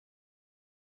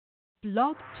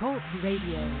Blog Talk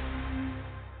Radio.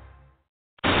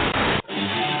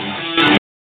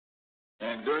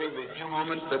 And during the few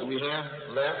moments that we have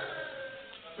left,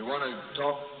 we want to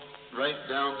talk right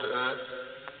down to earth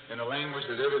in a language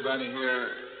that everybody here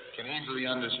can easily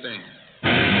understand.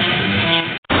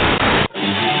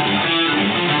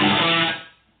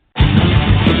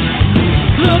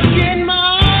 Look in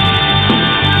my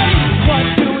eyes, what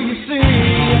do you see?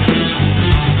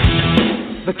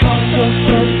 The cost of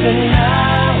personality.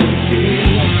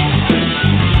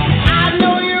 I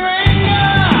know your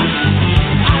anger,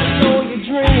 I know your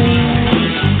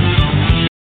dreams.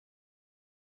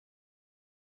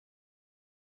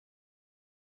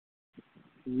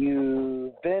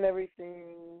 You've been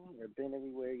everything or been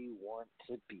everywhere you want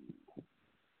to be.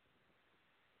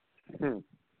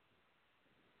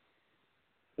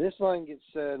 This line gets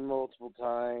said multiple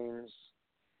times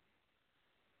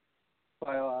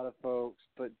by a lot of folks,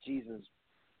 but Jesus,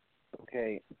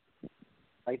 okay,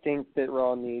 I think that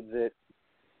Raw needs it.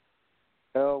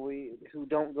 Oh, we who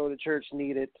don't go to church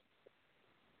need it.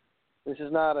 This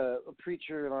is not a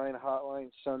preacher line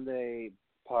hotline Sunday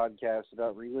podcast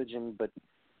about religion, but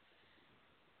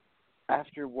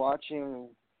after watching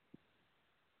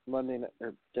Monday Night,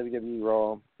 or WWE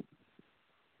Raw,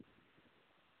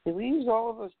 it leaves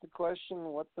all of us to question,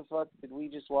 what the fuck did we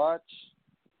just watch?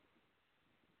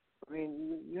 I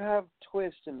mean, you have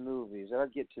twists in movies. I'll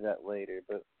get to that later,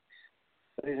 but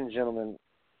ladies and gentlemen,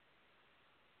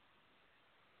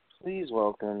 please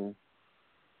welcome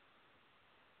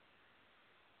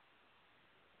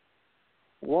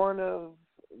one of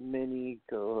many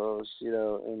co-hosts,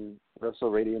 in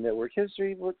Wrestle Radio Network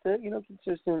history, with the,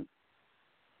 consistent,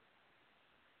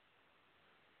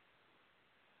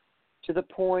 to the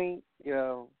point,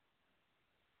 okay,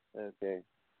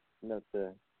 enough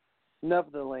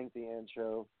of the lengthy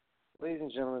intro. Ladies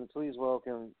and gentlemen, please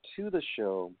welcome to the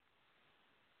show,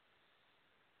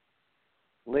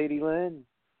 Lady Lynn.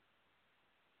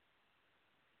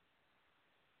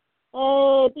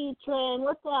 Hey, B-Train,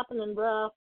 what's happening,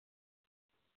 bro?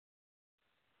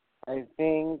 I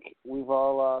think we've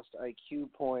all lost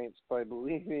IQ points by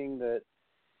believing that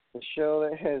the show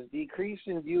that has decreased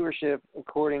in viewership,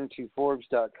 according to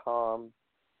Forbes.com,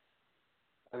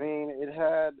 I mean, it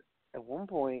had at one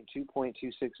point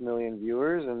 2.26 million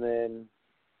viewers, and then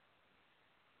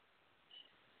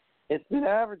it's been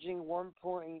averaging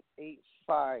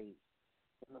 1.85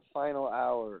 in the final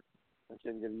hour of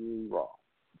WWE Raw.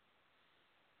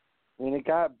 I mean, it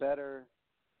got better.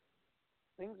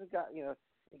 Things have got, it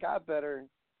got better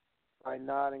by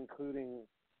not including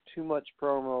too much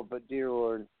promo, but dear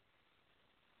Lord,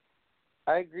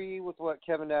 I agree with what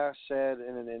Kevin Nash said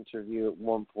in an interview at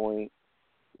one point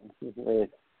with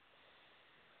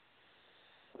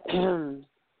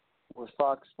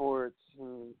Fox Sports.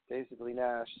 And basically,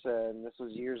 Nash said, and this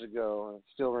was years ago, and it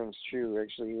still rings true.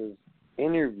 Actually, he was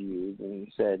interviewed, and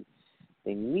he said,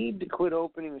 they need to quit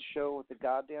opening the show with the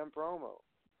goddamn promo.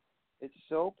 It's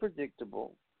so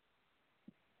predictable.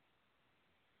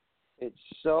 It's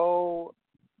so,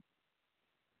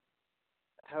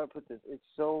 how do I put this? It's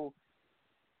so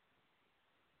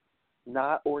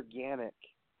not organic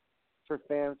for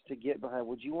fans to get behind.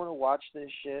 Would you want to watch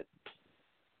this shit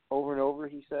over and over,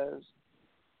 he says,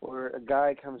 where a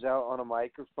guy comes out on a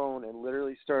microphone and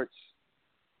literally starts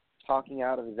talking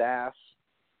out of his ass?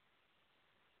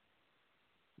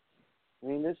 I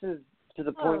mean, this is to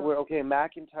the point where, okay,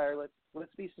 McIntyre,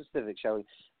 let's be specific, shall we?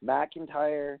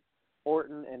 McIntyre,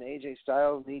 Orton, and AJ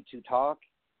Styles need to talk,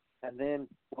 and then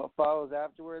what follows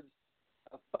afterwards?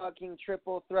 A fucking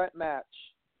triple threat match.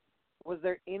 Was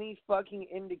there any fucking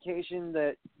indication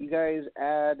that you guys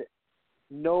add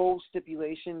no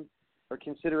stipulation or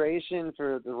consideration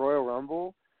for the Royal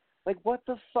Rumble? Like, what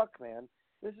the fuck, man?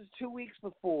 This is 2 weeks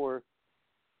before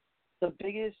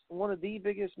one of the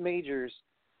biggest majors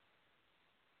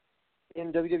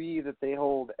in WWE that they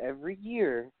hold every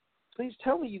year. Please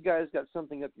tell me you guys got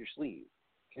something up your sleeve,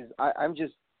 because I'm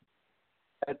just,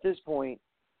 at this point,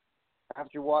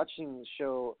 after watching the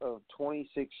show of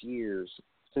 26 years,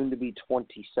 soon to be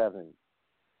 27,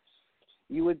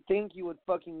 you would think you would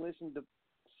fucking listen to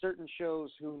certain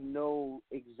shows who know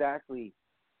exactly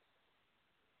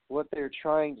what they're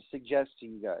trying to suggest to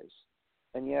you guys.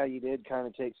 And yeah, you did kind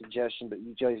of take suggestion, but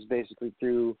you guys basically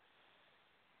threw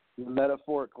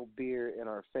metaphorical beer in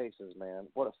our faces, man.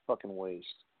 What a fucking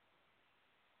waste.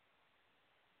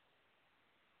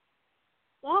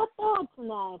 That's all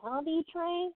tonight, huh,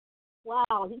 B-Train?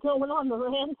 Wow, he's going on the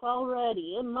rant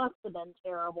already. It must have been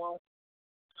terrible.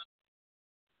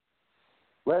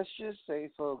 Let's just say,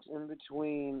 folks, in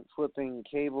between flipping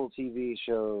cable TV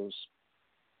shows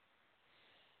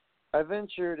I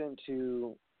ventured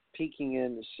into peeking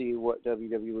in to see what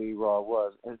WWE Raw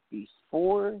was, and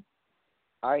before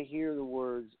I hear the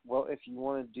words, well, if you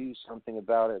want to do something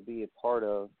about it, be a part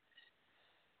of,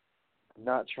 I'm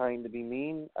not trying to be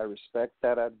mean. I respect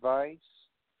that advice.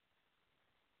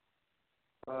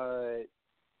 But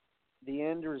the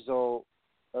end result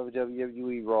of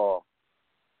WWE Raw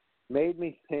made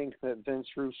me think that Vince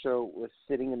Russo was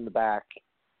sitting in the back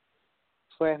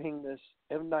planning this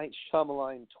M. Night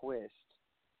Shyamalan twist.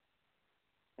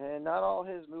 And not all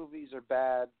his movies are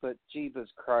bad, but Jeebus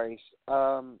Christ.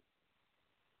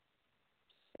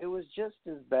 It was just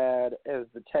as bad as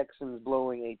the Texans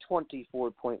blowing a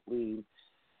 24-point lead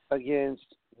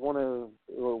against one of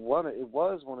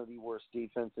the worst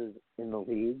defenses in the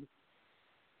league.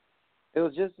 It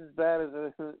was just as bad as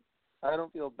I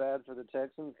don't feel bad for the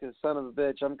Texans because, son of a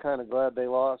bitch, I'm kind of glad they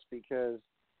lost because,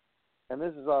 and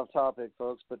this is off topic,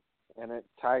 folks, and it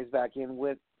ties back in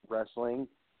with wrestling,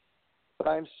 but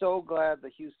I'm so glad the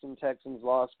Houston Texans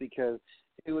lost because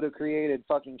it would have created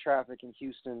fucking traffic in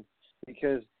Houston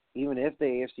because even if the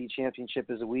AFC Championship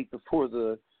is a week before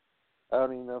I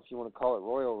don't even know if you want to call it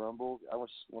Royal Rumble. I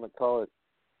just want to call it,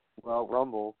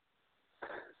 Rumble.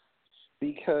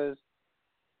 Because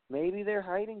maybe they're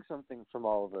hiding something from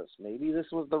all of us. Maybe this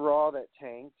was the Raw that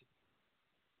tanked.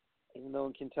 Even though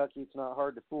in Kentucky it's not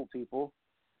hard to fool people.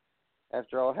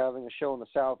 After all, having a show in the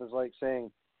South is like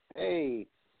saying, hey,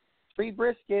 free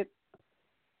brisket.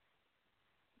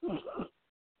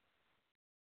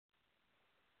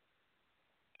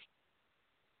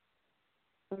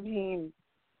 I mean,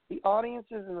 the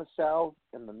audiences in the South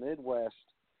and the Midwest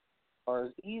are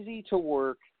as easy to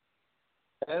work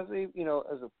as a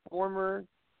former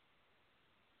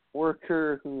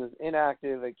worker who is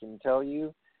inactive. I can tell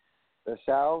you, the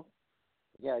South,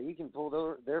 yeah, you can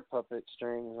pull their puppet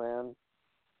strings, man.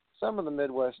 Some of the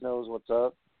Midwest knows what's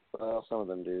up. Well, some of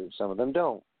them do. Some of them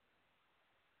don't.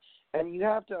 And you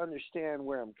have to understand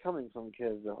where I'm coming from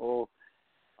because the whole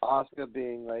Asuka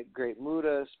being like Great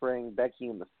Muta, spraying Becky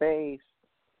in the face,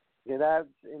 yeah, that's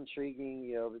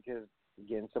intriguing, because,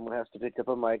 again, someone has to pick up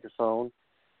a microphone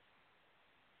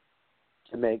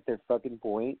to make their fucking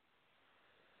point.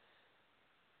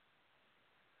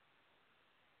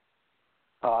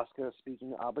 Asuka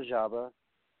speaking Abajaba,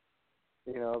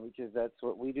 because that's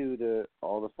what we do to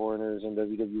all the foreigners in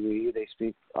WWE. They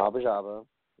speak Abajaba,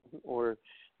 or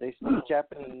they speak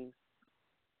Japanese,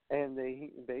 and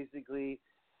they basically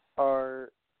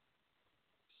are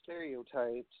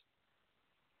stereotyped.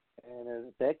 And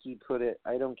as Becky put it,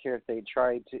 I don't care if they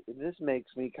tried to, this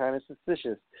makes me kind of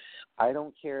suspicious. I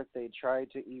don't care if they tried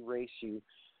to erase you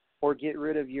or get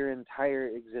rid of your entire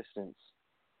existence.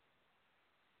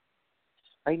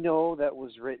 I know that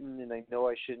was written, and I know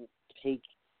I shouldn't take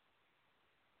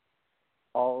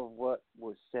all of what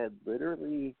was said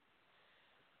literally,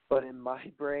 but in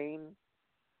my brain,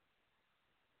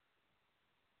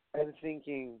 I'm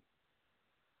thinking,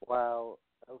 wow,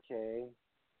 okay.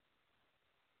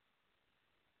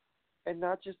 And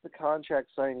not just the contract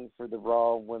signing for the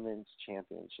Raw Women's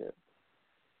Championship.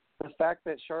 The fact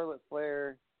that Charlotte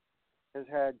Flair has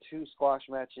had 2 squash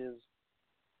matches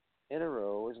in a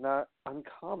row is not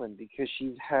uncommon because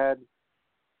she's had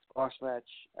squash match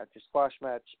after squash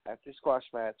match after squash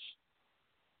match.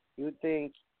 You would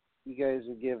think you guys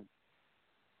would give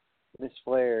Miss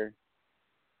Flair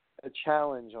a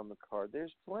challenge on the card.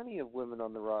 There's plenty of women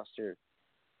on the roster.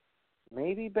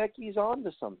 Maybe Becky's on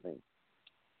to something.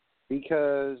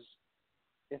 Because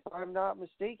if I'm not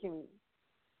mistaken,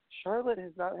 Charlotte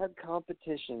has not had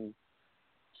competition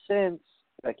since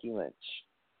Becky Lynch.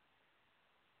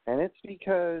 And it's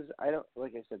because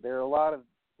like I said, there are a lot of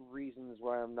reasons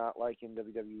why I'm not liking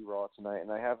WWE Raw tonight,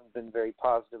 and I haven't been very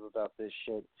positive about this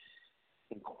shit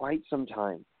in quite some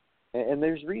time. And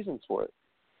there's reasons for it.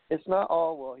 It's not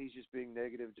all, well, he's just being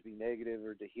negative to be negative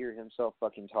or to hear himself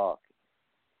fucking talk.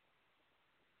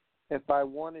 If I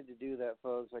wanted to do that,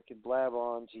 folks, I could blab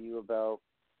on to you about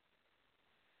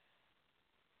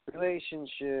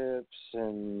relationships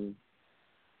and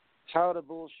how to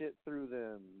bullshit through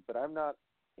them. But I'm not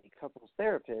a couples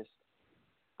therapist.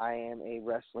 I am a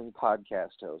wrestling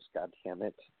podcast host, God damn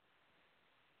it.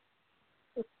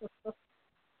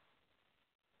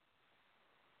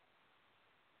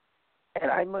 And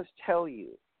I must tell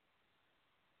you,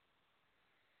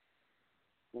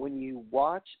 when you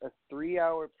watch a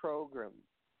 3-hour program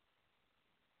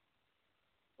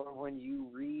or when you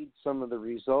read some of the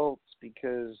results,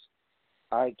 because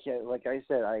like I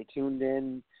said, I tuned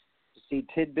in to see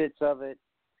tidbits of it.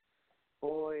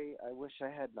 Boy, I wish I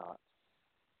had not.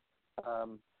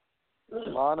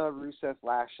 Lana, Rusev,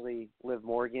 Lashley, Liv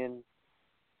Morgan,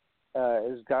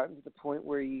 has gotten to the point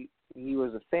where he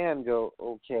was a fan go,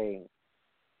 okay,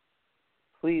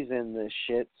 please end this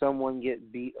shit. Someone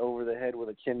get beat over the head with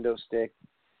a kendo stick.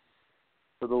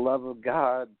 For the love of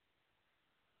God.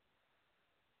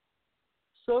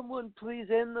 Someone please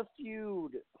end the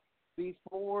feud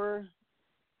before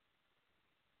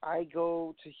I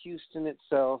go to Houston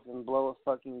itself and blow a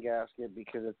fucking gasket,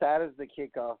 because if that is the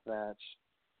kickoff match,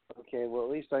 okay, well,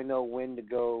 at least I know when to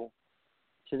go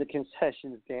to the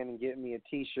concession stand and get me a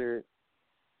T-shirt,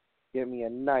 get me a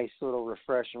nice little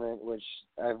refreshment, which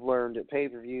I've learned at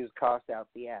pay-per-views cost out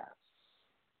the ass.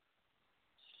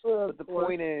 But the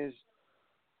point is,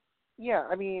 yeah,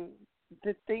 I mean,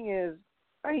 the thing is,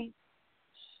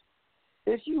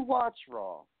 if you watch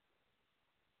Raw,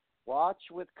 watch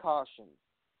with caution.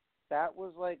 That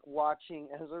was like watching,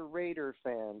 as a Raider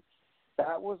fan,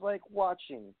 that was like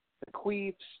watching the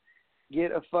Queefs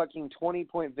get a fucking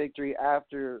 20-point victory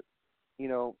after,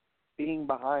 being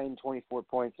behind 24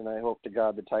 points, and I hope to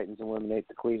God the Titans eliminate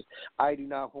the Queefs. I do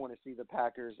not want to see the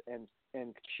Packers and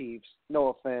Chiefs, no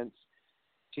offense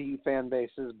to you fan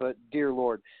bases, but dear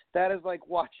Lord, that is like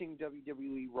watching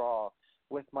WWE Raw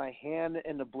with my hand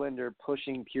in the blender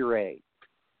pushing puree.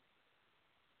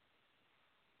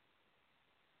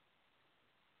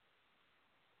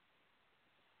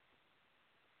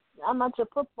 I'm not a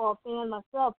football fan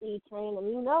myself, E-Train, and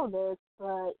you know this,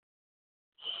 but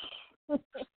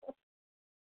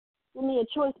give me a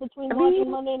choice between watching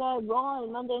Monday Night Raw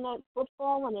and Monday Night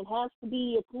Football, and it has to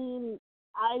be a team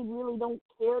I really don't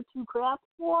care two craps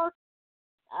for.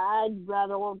 I'd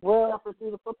rather suffer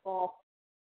through the football.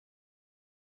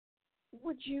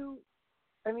 Would you,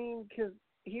 because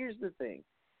here's the thing.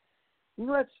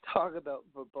 Let's talk about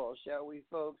football, shall we,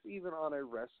 folks, even on a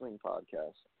wrestling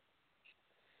podcast.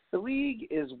 The league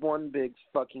is one big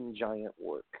fucking giant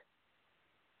work.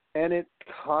 And it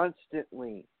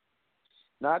constantly,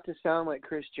 not to sound like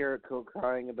Chris Jericho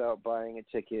crying about buying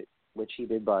a ticket, which he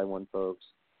did buy one, folks.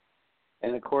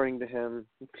 And according to him,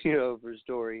 for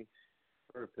story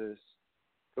purpose,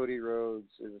 Cody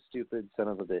Rhodes is a stupid son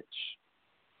of a bitch.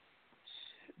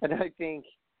 And I think,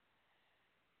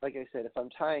 like I said, if I'm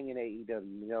tying in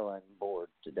AEW, I'm bored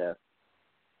to death.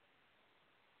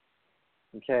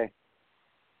 Okay.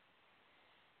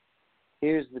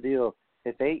 Here's the deal.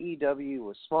 If AEW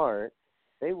was smart,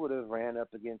 they would have ran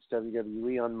up against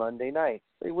WWE on Monday night.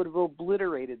 They would have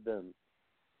obliterated them.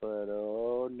 But,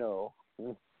 oh, no.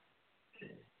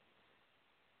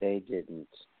 They didn't.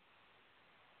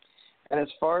 And as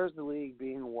far as the league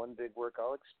being one big work,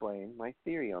 I'll explain my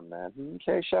theory on that.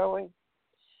 Okay, shall we?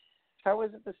 How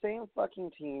is it the same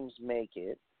fucking teams make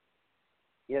it,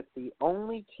 yet the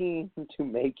only team to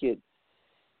make it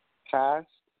past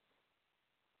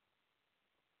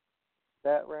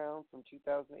that round from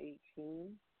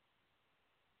 2018?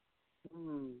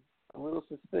 A little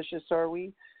suspicious, are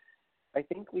we? I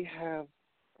think we have,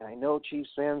 and I know Chiefs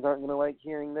fans aren't going to like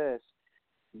hearing this,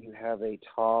 you have a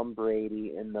Tom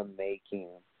Brady in the making.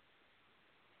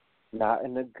 Not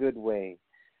in a good way.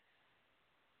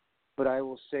 But I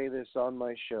will say this on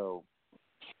my show.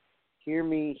 Hear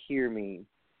me, hear me.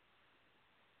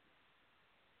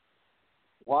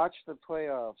 Watch the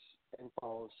playoffs and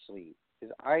fall asleep. As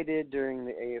I did during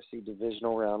the AFC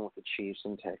divisional round with the Chiefs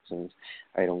and Texans.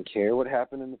 I don't care what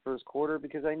happened in the first quarter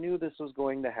because I knew this was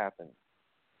going to happen.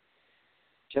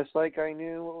 Just like I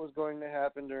knew what was going to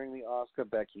happen during the Asuka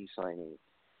Becky signing.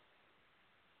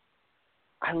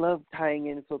 I love tying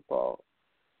in football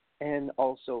and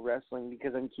also wrestling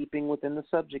because I'm keeping within the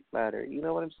subject matter. You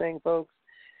know what I'm saying, folks?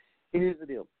 Here's the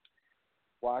deal.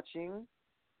 Watching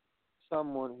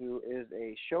someone who is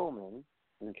a showman,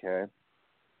 okay,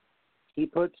 he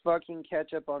puts fucking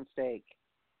ketchup on steak.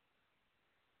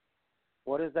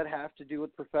 What does that have to do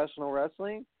with professional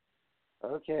wrestling?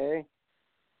 Okay.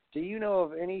 Do you know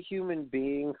of any human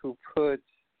being who puts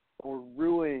or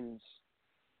ruins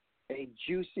a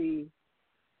juicy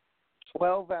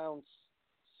 12-ounce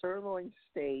sirloin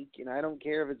steak, and I don't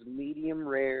care if it's medium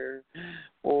rare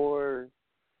or,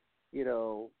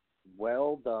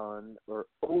 well done or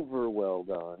over well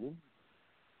done?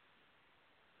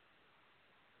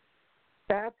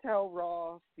 That's how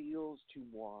Raw feels to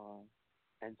moi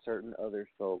and certain other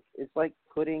folks. It's like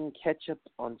putting ketchup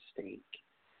on steak.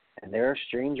 And there are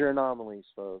stranger anomalies,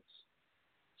 folks.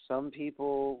 Some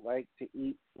people like to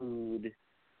eat food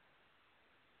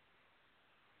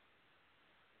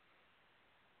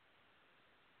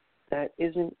that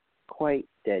isn't quite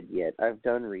dead yet. I've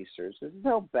done research. This is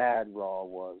how bad Raw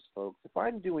was, folks. If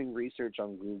I'm doing research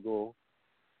on Google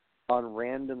on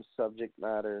random subject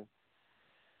matter,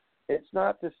 it's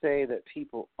not to say that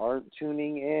people aren't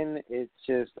tuning in. It's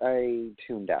just I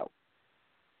tuned out.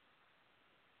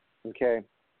 Okay?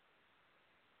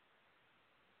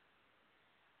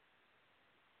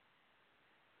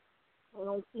 I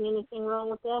don't see anything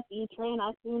wrong with that. B-Train,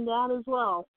 I tuned out as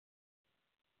well.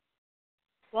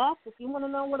 In fact, if you want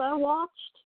to know what I watched,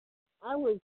 I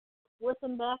was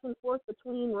flipping back and forth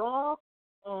between Raw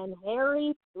and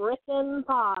Harry frickin'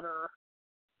 Potter.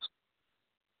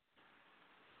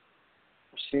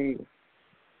 See,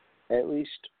 at least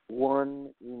one,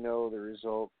 you know the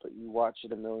result, but you watch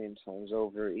it a million times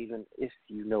over, even if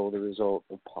you know the result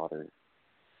of Potter.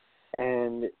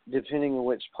 And depending on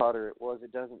which Potter it was,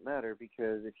 it doesn't matter,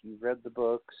 because if you've read the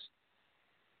books,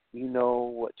 you know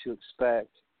what to expect.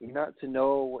 You're not to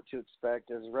know what to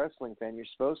expect as a wrestling fan. You're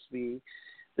supposed to be,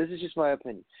 this is just my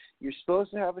opinion, you're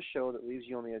supposed to have a show that leaves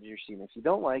you on the edge of your seat. And if you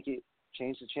don't like it,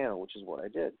 change the channel, which is what I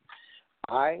did.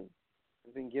 I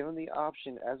have been given the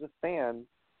option as a fan,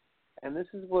 and this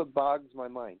is what bogs my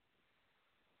mind.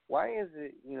 Why is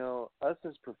it, us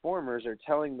as performers are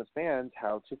telling the fans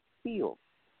how to feel?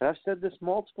 And I've said this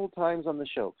multiple times on the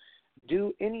show.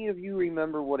 Do any of you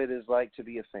remember what it is like to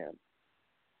be a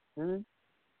fan?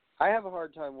 I have a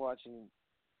hard time watching,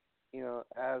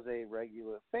 as a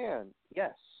regular fan,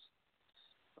 yes.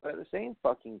 But at the same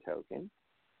fucking token,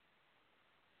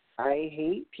 I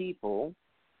hate people,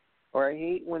 or I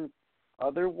hate when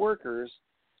other workers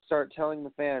start telling the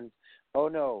fans, oh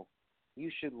no, you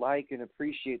should like and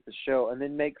appreciate the show, and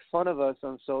then make fun of us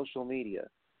on social media.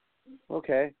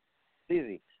 Okay, it's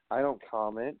easy. I don't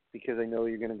comment because I know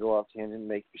you're going to go off tangent and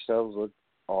make yourselves look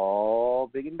all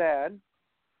big and bad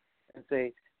and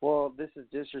say, well, this is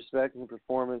disrespecting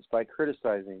performance by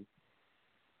criticizing.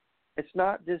 It's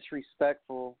not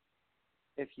disrespectful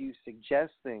if you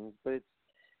suggest things, but it's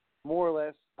more or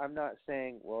less, I'm not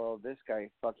saying, well, this guy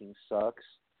fucking sucks.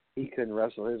 He couldn't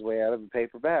wrestle his way out of a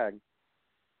paper bag.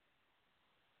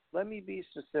 Let me be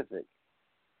specific.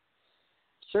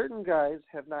 Certain guys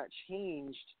have not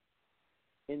changed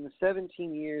in the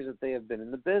 17 years that they have been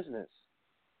in the business.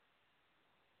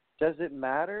 Does it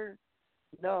matter?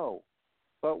 No.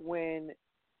 But when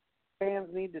fans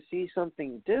need to see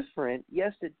something different,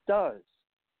 yes, it does.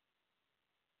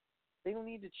 They don't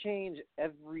need to change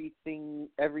everything,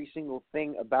 every single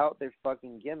thing about their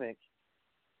fucking gimmick.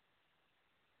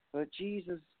 But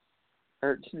Jesus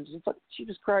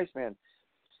Christ, man.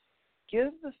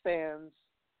 Give the fans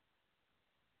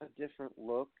a different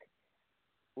look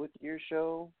with your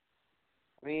show.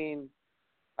 I mean,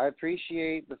 I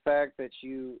appreciate the fact that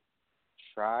you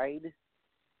tried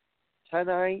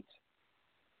tonight,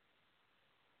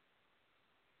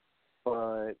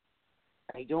 but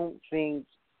I don't think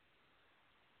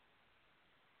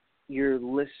you're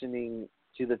listening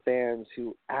to the fans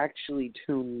who actually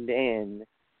tuned in.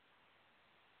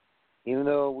 Even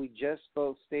though we just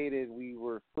both stated we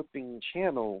were flipping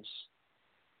channels,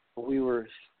 we were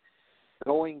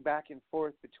going back and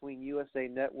forth between USA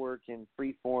Network and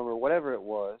Freeform or whatever it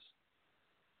was.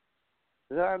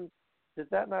 Does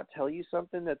that not tell you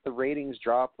something, that the ratings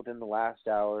dropped within the last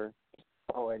hour?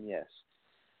 Oh, and yes,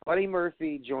 Buddy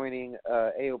Murphy joining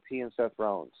AOP and Seth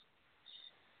Rollins.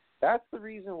 That's the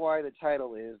reason why the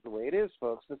title is the way it is,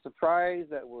 folks. The surprise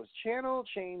that was channel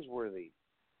change worthy.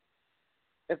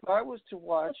 If I was to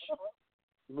watch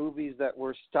movies that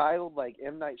were styled like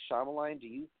M. Night Shyamalan, do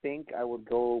you think I would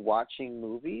go watching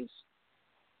movies?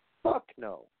 Fuck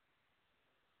no.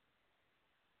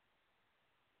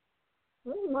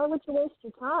 Why would you waste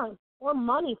your time? Or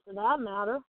money, for that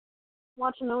matter,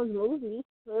 watching those movies?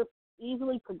 They're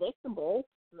easily predictable,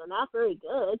 and they're not very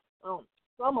good.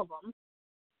 Some of them.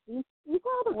 You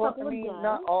got a couple of them.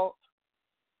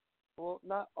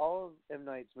 Not all of M.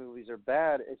 Night's movies are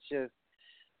bad. It's just,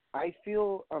 I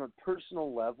feel on a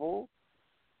personal level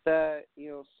that,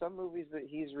 some movies that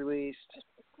he's released,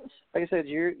 like I said,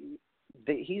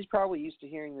 he's probably used to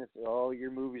hearing this, oh,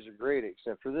 your movies are great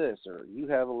except for this, or you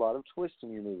have a lot of twists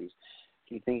in your movies.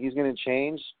 Do you think he's going to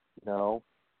change? No.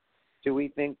 Do we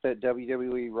think that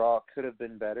WWE Raw could have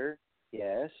been better?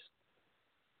 Yes.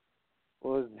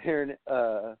 Was there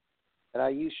and I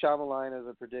use Shyamalan as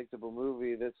a predictable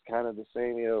movie that's kind of the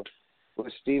same,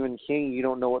 with Stephen King, you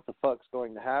don't know what the fuck's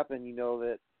going to happen. You know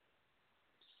that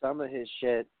some of his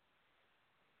shit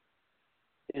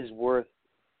is worth,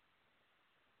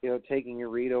 taking a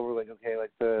read over, like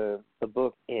the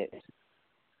book It.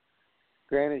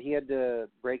 Granted, he had to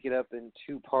break it up in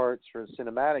two parts for the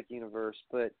cinematic universe,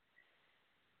 but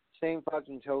same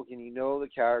fucking token, the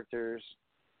characters.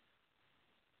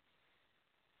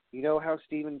 You know how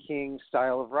Stephen King's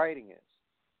style of writing is.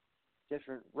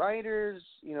 Different writers,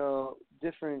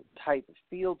 different type of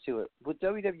feel to it. With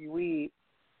WWE,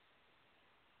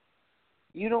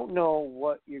 you don't know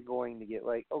what you're going to get.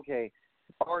 Like, okay,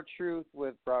 R-Truth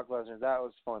with Brock Lesnar, that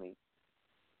was funny.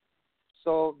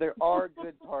 So there are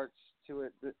good parts to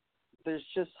it. There's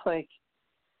just like,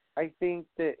 I think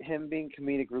that him being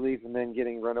comedic relief and then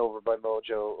getting run over by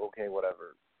Mojo, okay,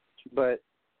 whatever. But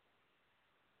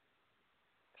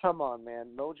come on, man.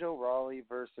 Mojo Rawley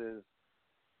versus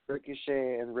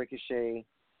Ricochet, and Ricochet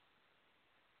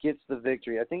gets the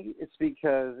victory. I think it's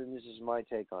because, and this is my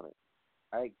take on it,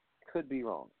 I could be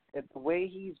wrong. If the way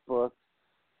he's booked,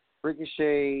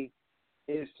 Ricochet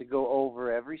is to go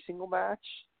over every single match,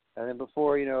 and then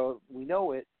before, we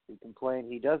know it, we complain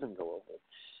he doesn't go over.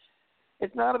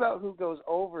 It's not about who goes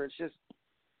over. It's just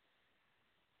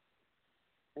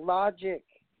logic.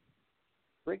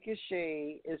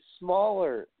 Ricochet is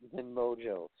smaller than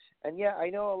Mojo. And, yeah, I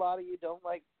know a lot of you don't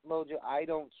like Mojo. I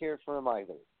don't care for him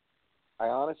either. I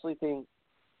honestly think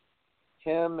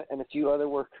him and a few other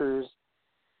workers,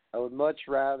 I would much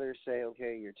rather say,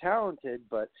 okay, you're talented,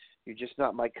 but you're just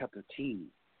not my cup of tea.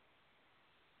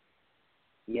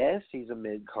 Yes, he's a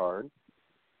mid-card,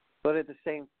 but at the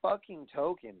same fucking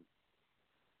token,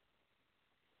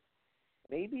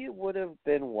 maybe it would have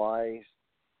been wise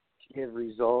to give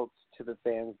results to the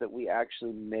fans that we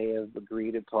actually may have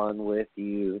agreed upon with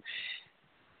you.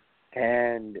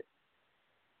 And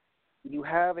you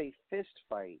have a fist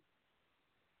fight,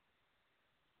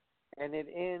 and it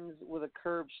ends with a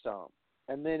curb stomp.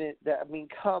 And then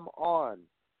come on.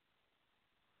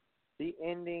 The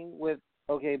ending with,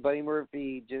 okay, Buddy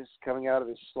Murphy just coming out of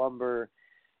his slumber,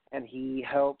 and he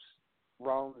helps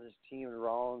Rollins' team, and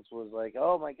Rollins was like,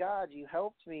 oh my God, you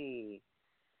helped me,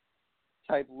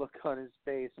 type look on his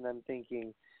face. And I'm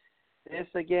thinking, this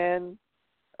again?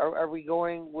 Are we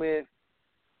going with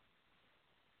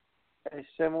a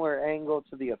similar angle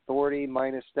to the Authority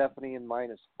minus Stephanie and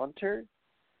minus Hunter?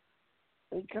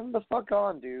 I mean, come the fuck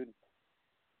on, dude.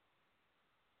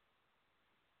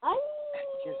 I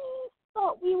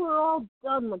thought we were all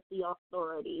done with the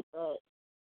Authority, but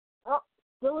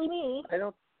silly me. I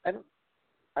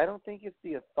don't think it's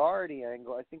the Authority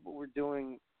angle. I think what we're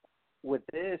doing with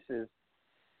this is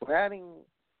we're adding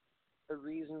a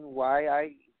reason why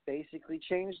I basically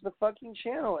changed the fucking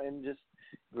channel and just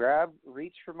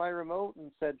reached for my remote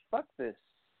and said, fuck this.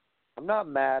 I'm not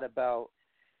mad about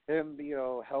him,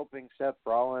 helping Seth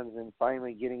Rollins and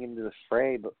finally getting into the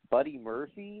fray, but Buddy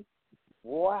Murphy?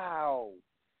 Wow.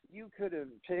 You could have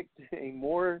picked a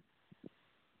more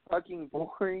fucking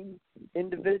boring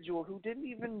individual who didn't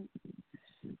even,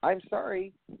 I'm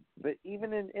sorry, but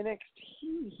even in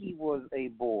NXT he was a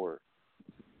bore.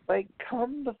 Like,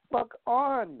 come the fuck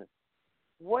on.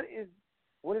 What is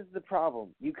the problem?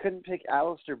 You couldn't pick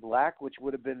Aleister Black, which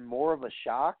would have been more of a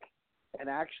shock and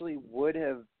actually would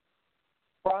have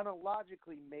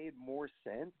chronologically made more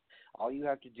sense. All you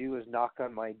have to do is knock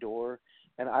on my door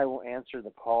and I will answer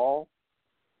the call.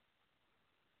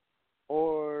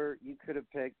 Or you could have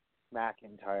picked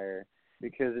McIntyre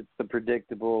because it's the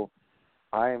predictable,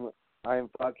 I'm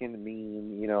fucking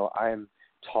mean, I'm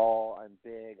tall, I'm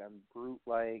big, I'm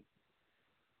brute-like.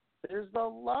 There's a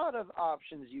lot of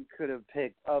options you could have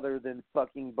picked other than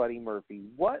fucking Buddy Murphy.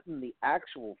 What in the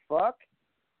actual fuck?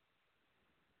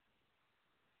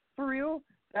 For real?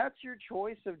 That's your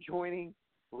choice of joining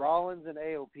Rollins and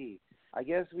AOP. I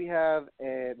guess we have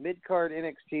a mid-card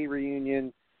NXT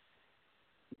reunion,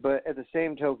 but at the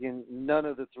same token, none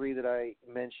of the three that I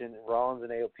mentioned, Rollins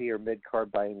and AOP, are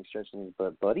mid-card by any stretch of the,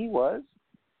 but Buddy was.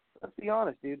 Let's be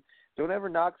honest, dude. Don't ever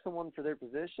knock someone for their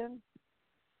position.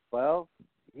 Well,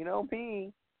 you know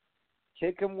me.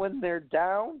 Kick them when they're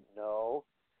down? No.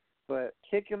 But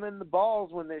kick them in the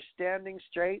balls when they're standing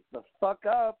straight the fuck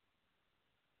up.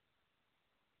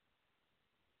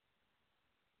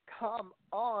 Come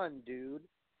on, dude.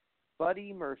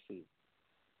 Buddy Murphy.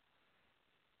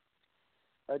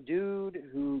 A dude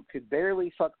who could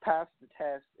barely fuck past the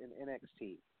test in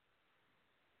NXT.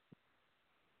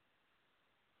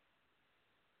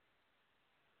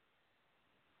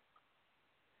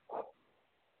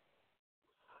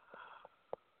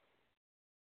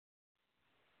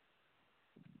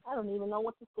 I don't even know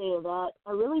what to say to that.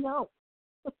 I really don't.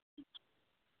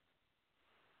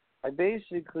 I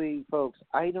basically, folks,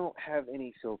 I don't have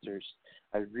any filters.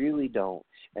 I really don't.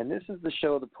 And this is the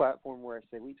show, the platform where I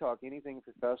say we talk anything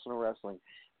professional wrestling.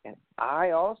 And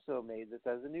I also made this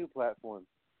as a new platform.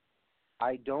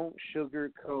 I don't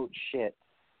sugarcoat shit.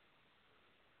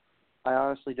 I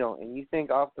honestly don't. And you think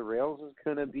Off the Rails is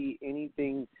going to be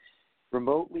anything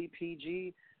remotely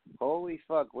PG? Holy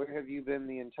fuck, where have you been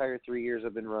the entire 3 years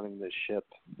I've been running this ship?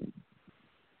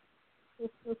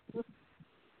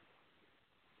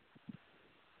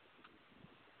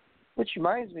 Which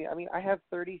reminds me, I have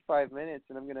 35 minutes,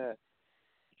 and I'm going to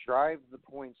drive the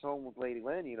points home with Lady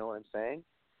Lynn, you know what I'm saying?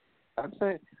 I'm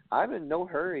saying I'm in no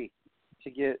hurry to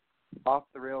get Off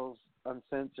the Rails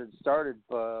Uncensored started,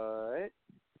 but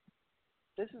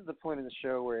this is the point in the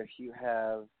show where if you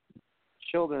have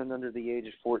children under the age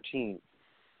of 14,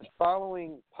 the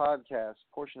following podcast,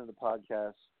 portion of the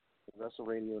podcast, the Wrestle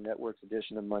Radio Network's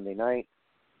edition of Monday Night,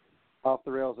 Off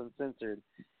the Rails Uncensored,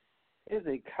 is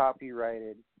a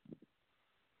copyrighted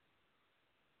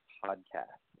podcast.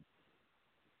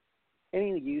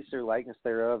 Any use or likeness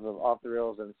thereof of Off the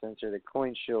Rails Uncensored at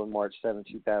Coin Show on March 7,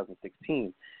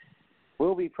 2016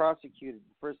 will be prosecuted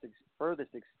to the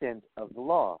furthest extent of the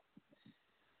law.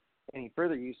 Any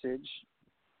further usage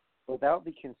without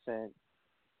the consent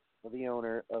of the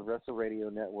owner of Wrestle Radio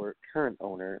Network, current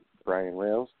owner, Brian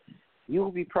Rails, you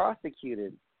will be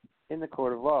prosecuted in the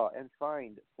court of law and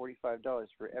fined $45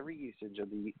 for every usage of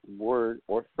the words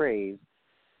or phrase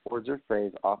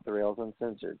Off the Rails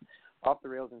Uncensored. Off the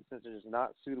Rails Uncensored is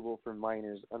not suitable for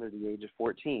minors under the age of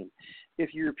 14.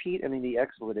 If you repeat any of the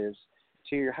expletives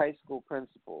to your high school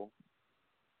principal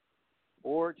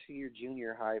or to your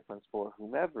junior high principal or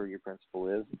whomever your principal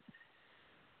is,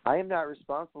 I am not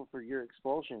responsible for your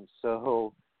expulsion.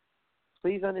 So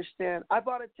please understand, I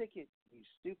bought a ticket, you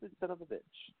stupid son of a bitch.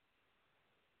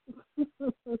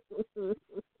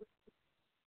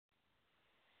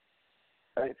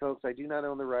 All right, folks, I do not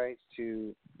own the rights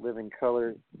to live in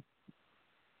color,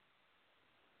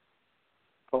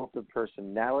 cult of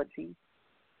personality.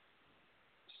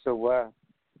 So,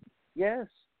 yes,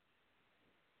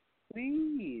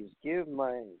 please give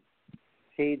my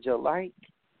page a like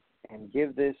and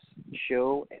give this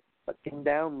show a fucking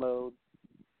download.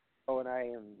 Oh, and I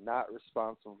am not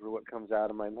responsible for what comes out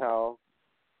of my mouth.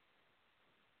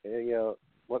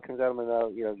 What comes out of my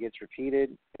mouth, gets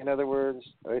repeated. In other words,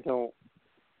 I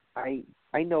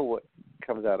know what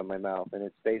comes out of my mouth, and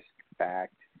it's basic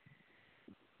fact,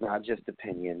 not just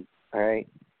opinion. All right?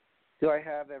 Do I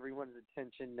have everyone's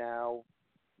attention now?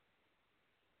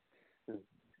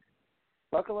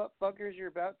 Buckle up, fuckers. You're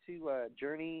about to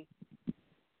journey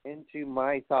into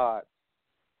my thoughts.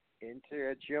 Enter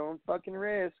at your own fucking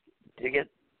risk. Dig it.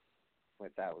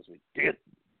 Wait, that was weak. Dig it.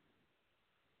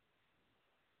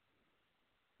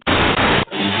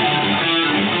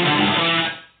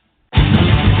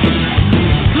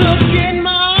 Look in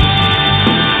my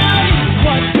eyes,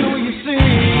 what do you see?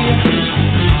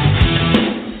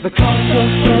 The cost of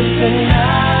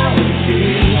personality.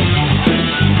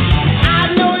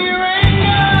 I know your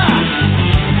anger,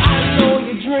 I know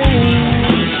your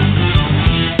dreams.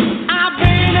 I've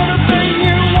been everything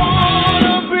you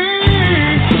wanna be.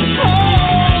 Oh,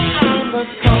 I'm the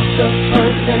cost of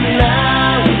personality.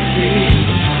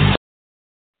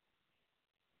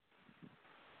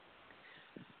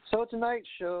 So tonight's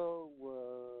show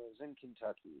was in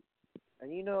Kentucky.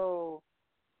 And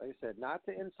like I said, not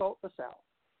to insult the South.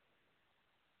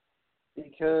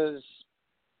 Because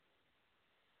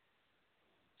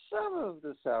some of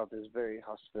the South is very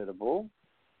hospitable.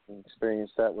 I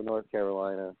experienced that with North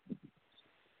Carolina.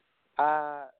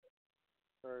 Or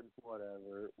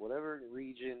whatever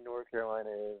region North Carolina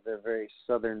is, they're very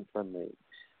Southern friendly.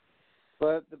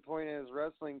 But the point is,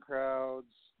 wrestling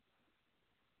crowds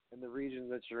in the region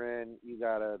that you're in, you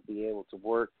gotta be able to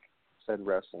work said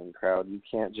wrestling crowd. You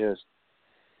can't just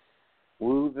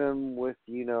woo them with,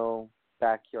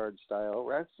 backyard style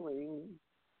wrestling.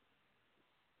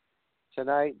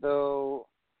 Tonight, though,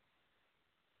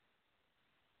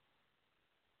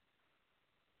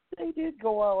 they did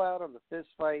go all out on the fist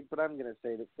fight, but I'm gonna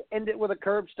say this: end it with a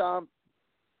curb stomp.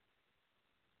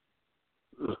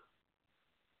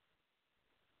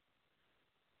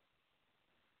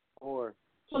 Or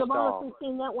would have honestly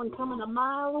seen that one coming a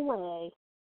mile away.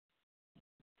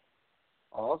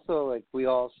 Also, like, we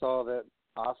all saw that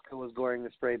Asuka was going to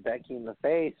spray Becky in the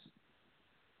face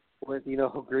with,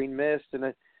 green mist.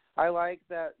 And I like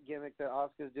that gimmick that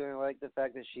Asuka's doing. I like the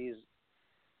fact that she's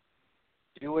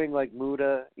doing, like,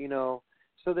 Muda,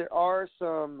 So there are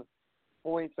some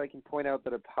points I can point out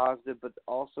that are positive, but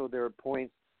also there are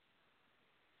points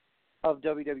of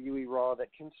WWE Raw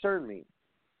that concern me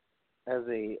as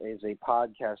a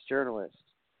podcast journalist.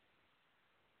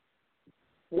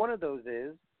 One of those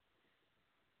is,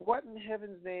 what in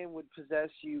heaven's name would possess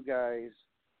you guys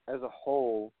as a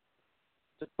whole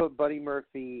to put Buddy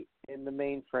Murphy in the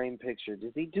main frame picture?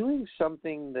 Is he doing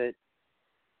something that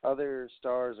other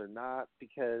stars are not?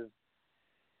 Because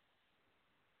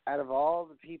out of all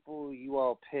the people you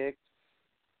all picked,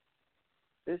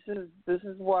 this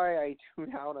is why I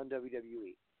tune out on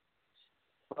WWE.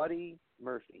 Buddy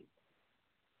Murphy,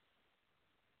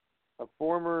 a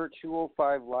former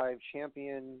 205 Live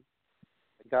champion,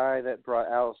 a guy that brought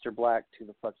Aleister Black to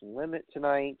the fucking limit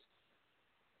tonight.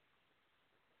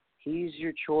 He's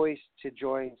your choice to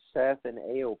join Seth and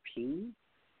AOP?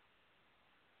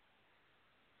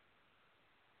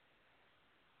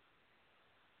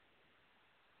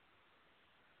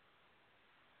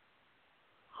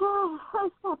 I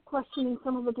stopped questioning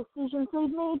some of the decisions they've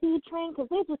made, D-Train, because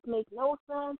they just make no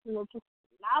sense, and they're just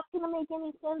not going to make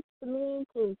any sense to me,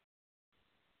 because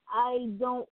I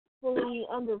don't fully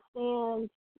understand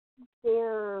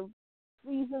their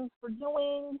reasons for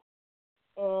doing,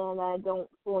 and I don't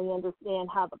fully understand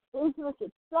how the business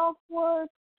itself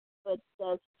works, but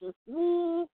that's just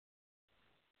me.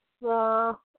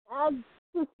 So I've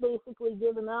just basically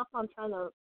given up on trying to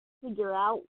figure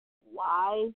out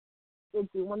why they're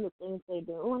doing the things they're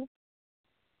doing.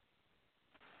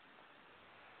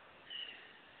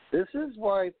 This is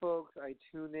why, folks, I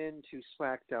tune in to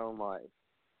SmackDown Live.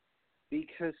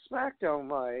 Because SmackDown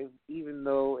Live, even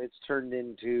though it's turned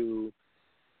into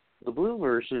the blue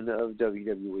version of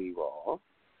WWE Raw,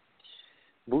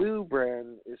 Blue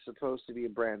brand is supposed to be a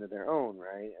brand of their own,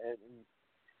 right? And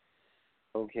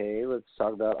okay, let's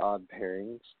talk about odd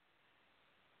pairings.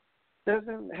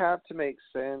 Doesn't have to make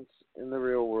sense in the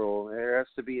real world. There has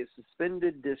to be a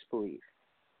suspended disbelief.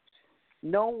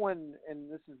 No one,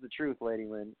 and this is the truth, Lady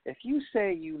Lynn, if you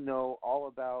say you know all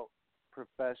about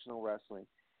professional wrestling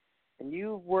and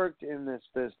you've worked in this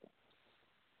business,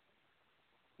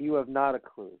 you have not a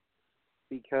clue,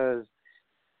 because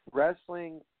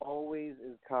wrestling always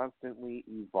is constantly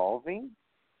evolving.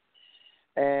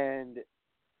 And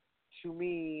to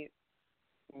me,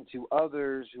 and to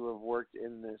others who have worked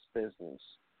in this business,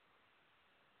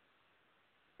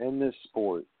 in this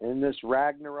sport, in this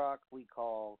Ragnarok we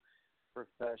call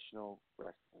professional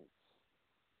wrestling.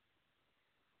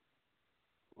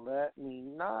 Let me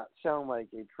not sound like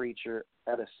a preacher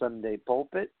at a Sunday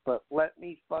pulpit, but let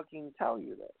me fucking tell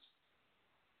you this.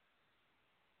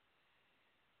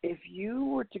 If you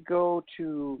were to go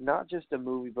to not just a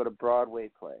movie, but a Broadway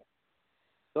play,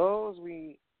 those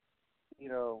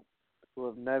who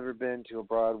have never been to a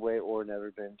Broadway or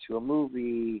never been to a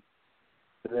movie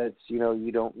that's,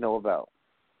 you don't know about,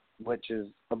 which is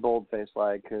a bold-faced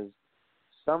lie, because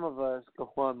some of us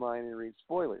go online and read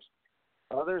spoilers.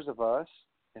 Others of us,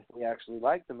 if we actually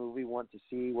like the movie, want to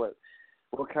see what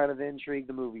kind of intrigue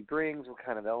the movie brings, what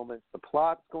kind of elements the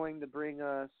plot's going to bring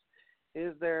us.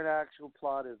 Is there an actual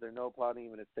plot? Is there no plot?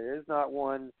 Even if there is not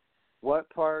one, what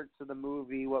parts of the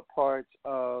movie, what parts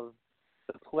of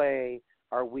the play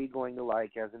are we going to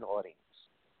like as an audience?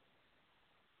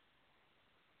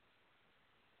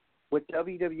 With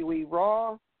WWE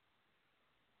Raw,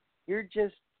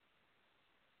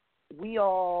 we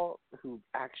all who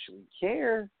actually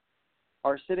care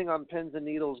are sitting on pins and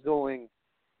needles going,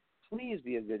 please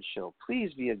be a good show,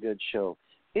 please be a good show.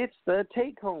 It's the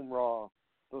take-home Raw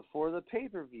before the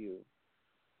pay-per-view.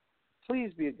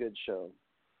 Please be a good show.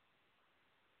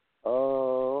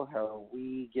 Oh, how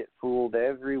we get fooled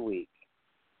every week.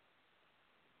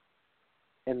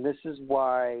 And this is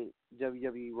why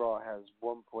WWE Raw has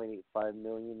 1.85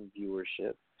 million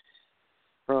viewership,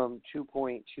 from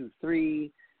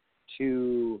 2.23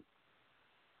 to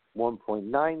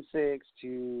 1.96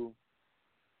 to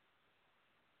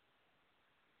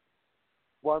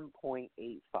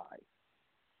 1.85.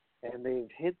 And they've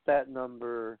hit that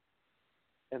number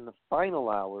in the final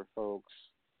hour, folks,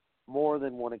 more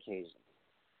than one occasion.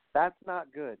 That's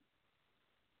not good.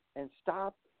 And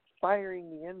stop firing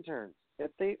the interns.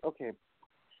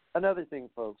 Another thing,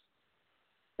 folks.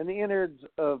 In the innards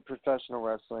of professional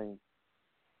wrestling,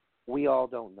 we all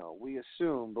don't know. We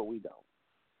assume, but we don't.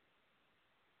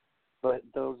 But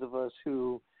those of us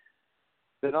who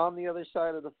been on the other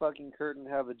side of the fucking curtain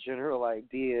have a general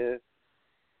idea,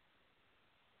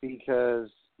 because,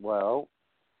 well,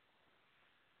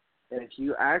 if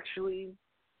you actually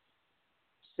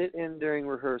sit in during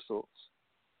rehearsals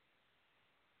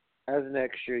as an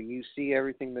extra, you see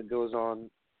everything that goes on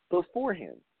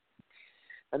beforehand.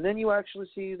 And then you actually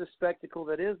see the spectacle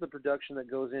that is the production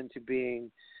that goes into being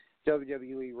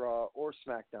WWE Raw or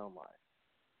SmackDown Live.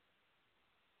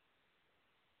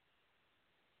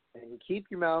 And you keep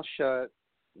your mouth shut,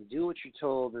 you do what you're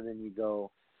told, and then you go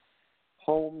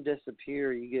home,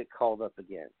 disappear, you get called up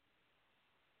again.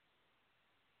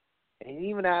 And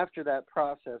even after that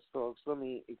process, folks, let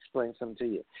me explain something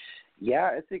to you.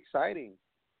 Yeah, it's exciting,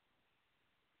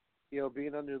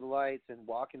 being under the lights and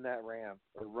walking that ramp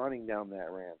or running down that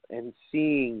ramp and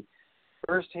seeing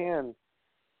firsthand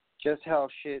just how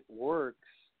shit works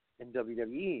in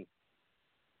WWE.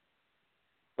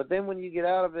 But then when you get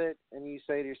out of it and you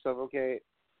say to yourself, okay,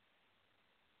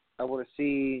 I want to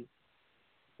see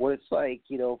what it's like,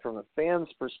 from a fan's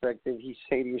perspective, you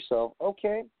say to yourself,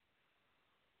 okay,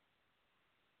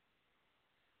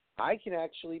 I can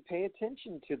actually pay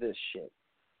attention to this shit.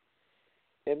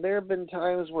 And there have been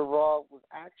times where Raw was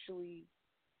actually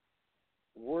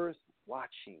worth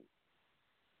watching.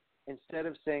 Instead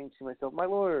of saying to myself, my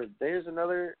lord, there's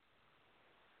another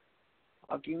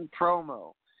fucking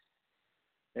promo.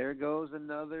 There goes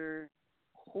another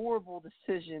horrible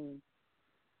decision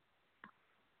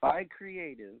by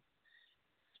creative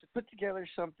to put together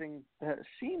something that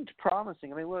seemed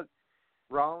promising. I mean, look,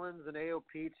 Rollins and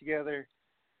AOP together,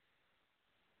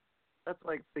 that's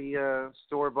like the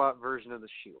store-bought version of the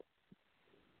Shield.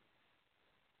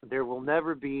 There will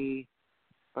never be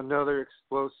another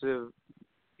explosive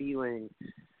feeling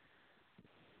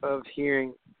of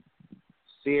hearing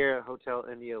Sierra Hotel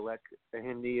India,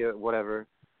 whatever,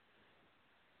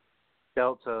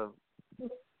 Delta,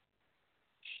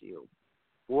 Shield,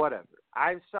 whatever.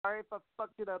 I'm sorry if I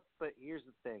fucked it up, but here's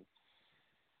the thing.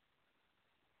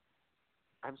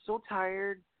 I'm so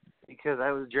tired because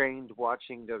I was drained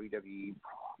watching WWE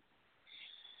Raw.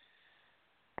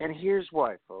 And here's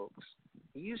why, folks.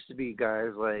 It used to be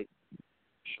guys like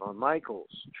Shawn Michaels,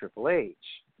 Triple H,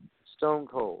 Stone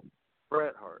Cold,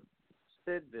 Bret Hart,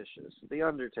 Sid Vicious, The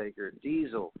Undertaker,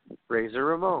 Diesel, Razor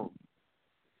Ramon.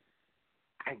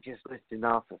 I just listed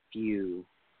off a few.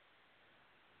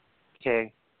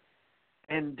 Okay?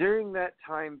 And during that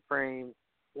time frame,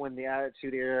 when the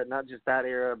Attitude Era, not just that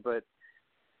era, but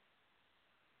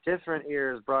different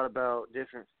eras brought about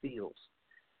different feels.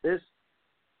 This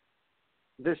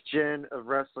gen of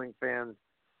wrestling fans,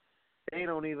 they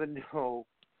don't even know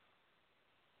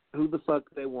who the fuck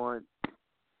they want,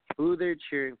 who they're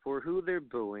cheering for, who they're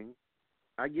booing.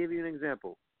 I give you an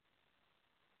example.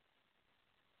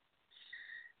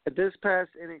 At this past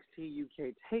NXT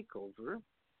UK TakeOver,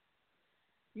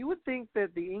 you would think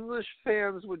that the English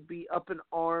fans would be up in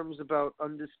arms about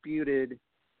Undisputed,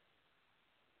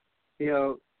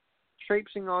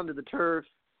 traipsing onto the turf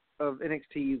of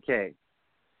NXT UK.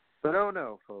 But oh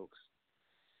no, folks.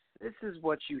 This is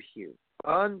what you hear.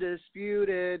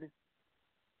 Undisputed.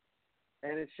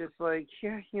 And it's just like,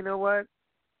 yeah, you know what?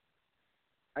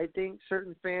 I think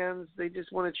certain fans, they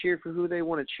just want to cheer for who they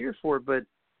want to cheer for, but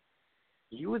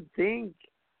you would think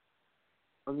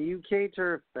on the UK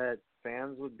turf that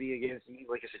fans would be against you.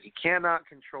 Like I said, you cannot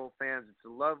control fans. It's a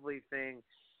lovely thing.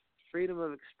 Freedom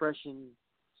of expression,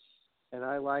 and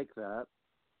I like that.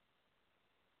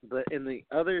 But in the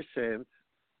other sense,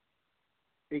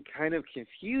 it kind of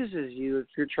confuses you if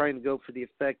you're trying to go for the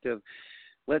effect of,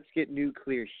 let's get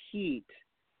nuclear heat.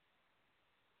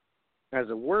 As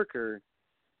a worker,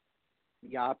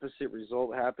 the opposite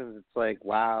result happens. It's like,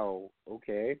 wow,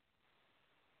 okay.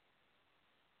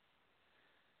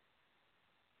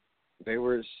 They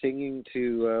were singing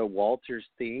to Walter's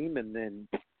theme, and then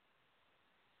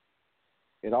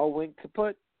it all went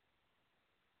kaput.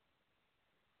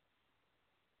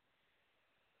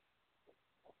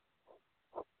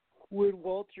 When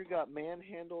Walter got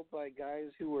manhandled by guys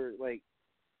who were like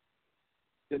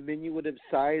diminutive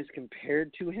size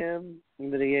compared to him,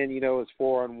 and then again, it's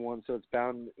 4-on-1, so it's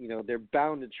bound, they're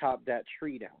bound to chop that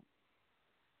tree down.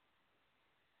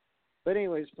 But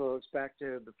anyways, folks, back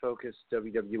to the focus,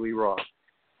 WWE Raw.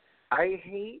 I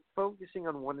hate focusing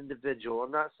on one individual.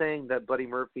 I'm not saying that Buddy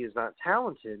Murphy is not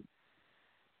talented,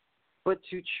 but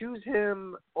to choose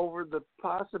him over the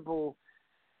possible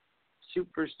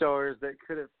superstars that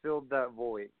could have filled that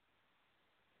void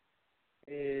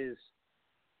it's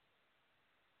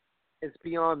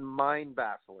beyond mind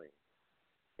baffling.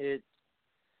 It's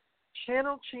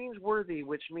channel change worthy,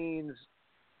 which means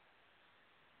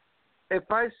as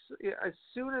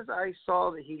soon as I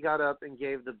saw that he got up and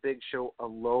gave the Big Show a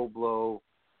low blow,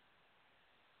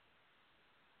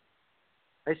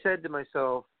 I said to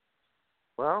myself,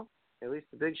 well, at least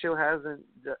the Big Show hasn't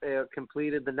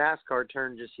completed the NASCAR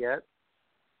turn just yet.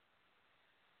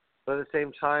 But at the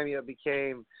same time, it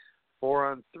became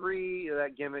 4-on-3.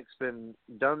 That gimmick's been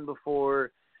done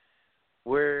before,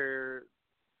 where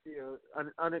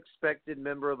an unexpected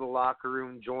member of the locker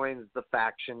room joins the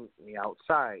faction on the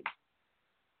outside.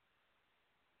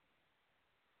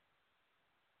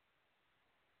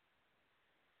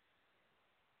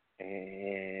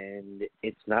 And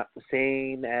it's not the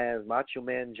same as Macho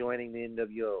Man joining the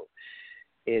NWO.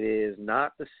 It is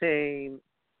not the same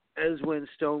as when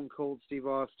Stone Cold Steve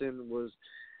Austin was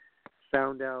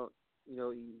found out, he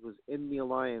was in the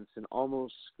alliance and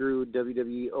almost screwed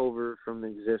WWE over from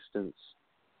existence.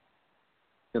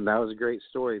 And that was a great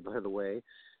story, by the way,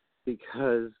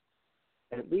 because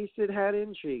at least it had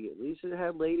intrigue. At least it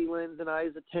had Lady Lynn's and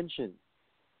I's attention.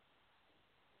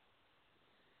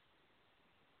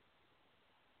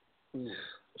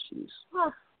 Jeez.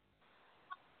 Huh.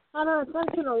 Got our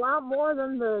attention a lot more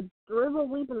than the drivel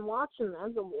we've been watching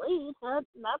as of late. That's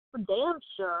for damn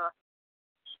sure.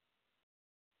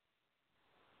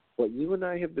 What you and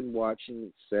I have been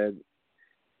watching said,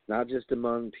 not just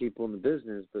among people in the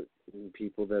business, but in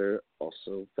people that are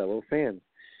also fellow fans.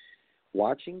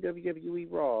 Watching WWE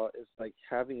Raw is like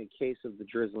having a case of the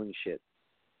drizzling shit.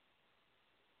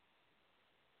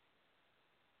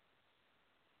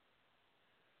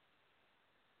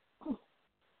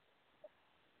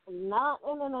 Not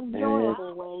in an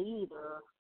enjoyable way either.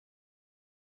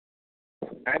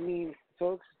 I mean,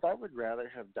 folks, if I would rather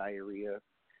have diarrhea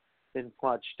than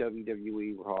watch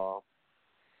WWE Raw,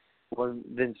 well,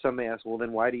 then somebody asks, well,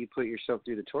 then why do you put yourself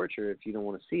through the torture if you don't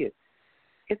want to see it?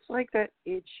 It's like that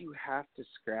itch you have to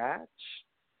scratch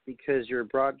because you're a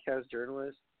broadcast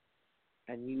journalist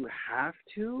and you have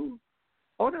to.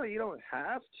 Oh, no, you don't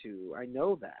have to. I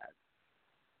know that.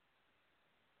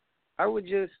 I would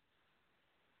just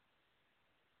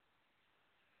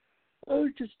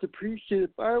appreciate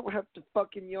if I don't have to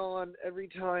fucking yawn every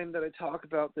time that I talk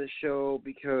about this show,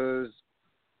 because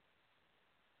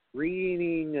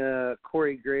reading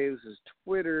Corey Graves'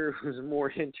 Twitter was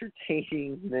more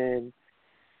entertaining than,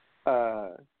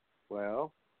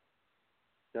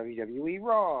 WWE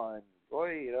Raw. And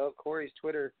boy, Corey's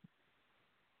Twitter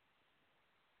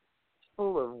is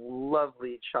full of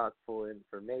lovely, chock-full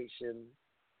information.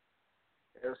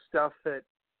 Stuff that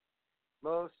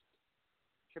most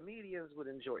comedians would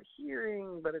enjoy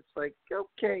hearing, but it's like,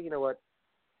 okay, you know what?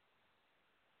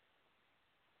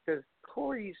 Because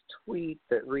Corey's tweet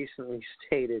that recently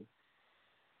stated,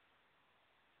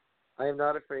 I am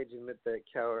not afraid to admit that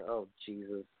Cower, oh,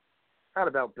 Jesus. Not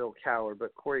about Bill Cower,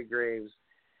 but Corey Graves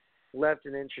left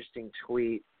an interesting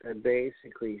tweet that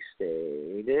basically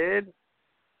stated,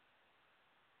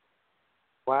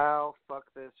 wow, fuck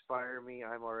this, fire me,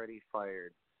 I'm already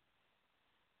fired.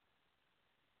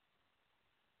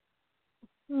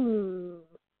 No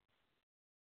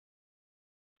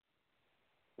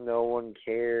one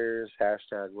cares.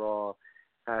 Hashtag Raw.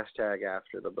 Hashtag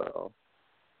After the Bell.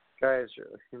 Guys,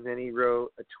 and then he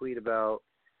wrote a tweet about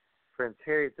Prince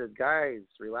Harry. It said, guys,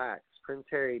 relax. Prince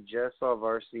Harry just saw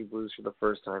Varsity Blues for the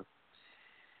first time.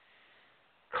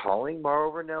 Calling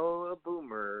Mauro Ranallo a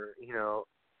boomer,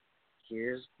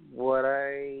 here's what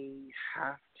I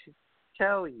have to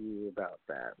tell you about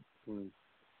that.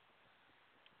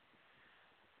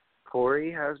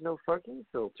 Corey has no fucking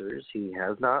filters. He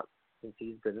has not since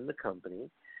he's been in the company.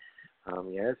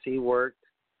 Yes, he worked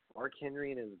Mark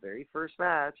Henry in his very first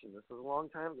match, and this was a long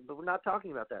time, but we're not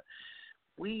talking about that.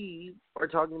 We are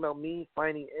talking about me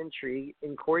finding intrigue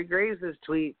in Corey Graves'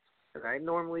 tweets, and I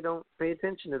normally don't pay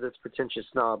attention to this pretentious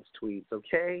snob's tweets,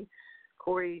 okay?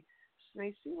 Corey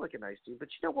may seem like a nice dude, but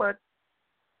you know what?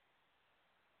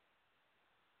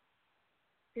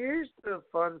 Here's the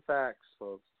fun facts,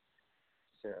 folks.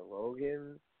 Sarah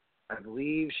Logan, I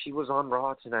believe she was on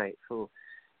Raw tonight. Who,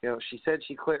 she said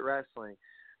she quit wrestling.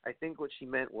 I think what she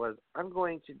meant was, I'm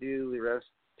going to do the rest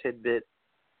tidbit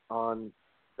on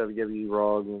WWE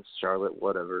Raw against Charlotte,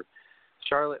 whatever.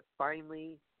 Charlotte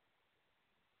finally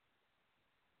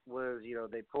was,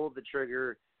 they pulled the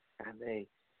trigger and they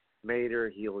made her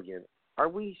heel again. Are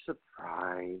we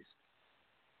surprised?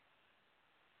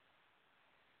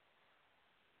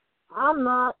 I'm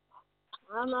not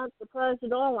surprised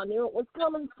at all. I knew it was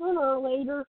coming sooner or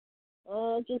later.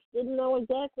 Just didn't know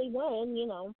exactly when,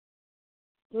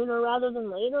 Sooner rather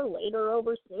than later, later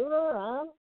over sooner, huh?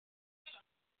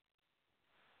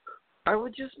 I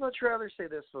would just much rather say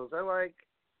this, folks. I like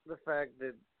the fact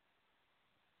that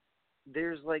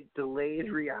there's, delayed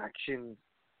reactions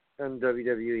on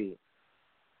WWE.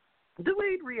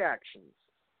 Delayed reactions.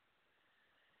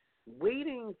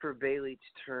 Waiting for Bayley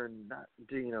to turn,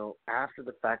 after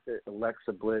the fact that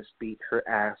Alexa Bliss beat her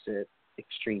ass at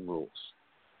Extreme Rules.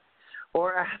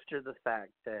 Or after the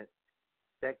fact that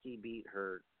Becky beat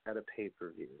her at a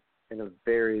pay-per-view in a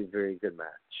very, very good match.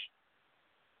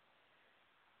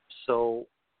 So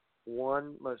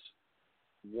one must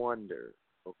wonder,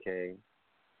 okay?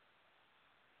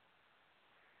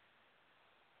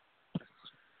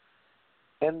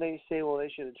 And they say, well, they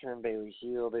should have turned Bayley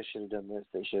heel, they should have done this,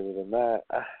 they should have done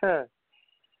that.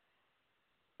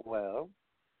 Well,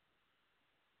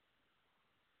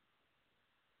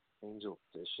 Angel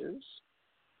Fishes.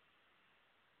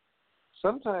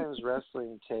 Sometimes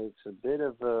wrestling takes a bit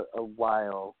of a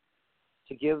while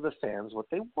to give the fans what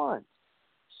they want.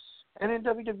 And in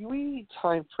WWE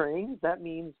time frames, that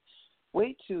means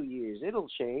wait 2 years. It'll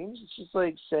change. It's just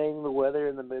like saying the weather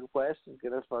in the Midwest is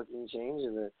going to fucking change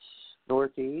in the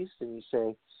Northeast. And you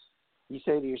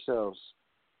say to yourselves,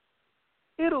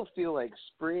 It'll feel like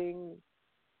spring,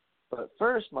 but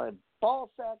first my ball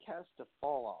sack has to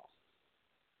fall off.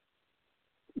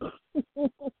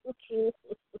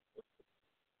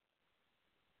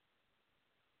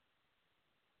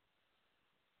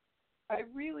 I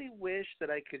really wish that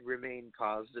I could remain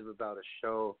positive about a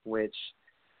show which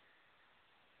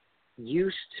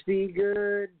used to be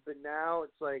good, but now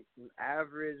it's like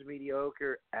average,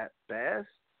 mediocre at best.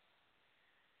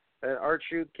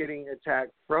 R-Truth getting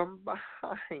attacked from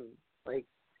behind. Like,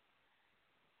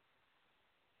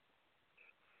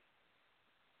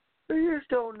 I just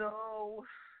don't know.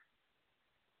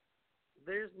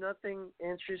 There's nothing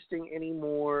interesting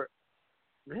anymore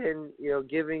than,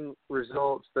 giving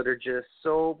results that are just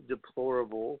so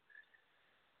deplorable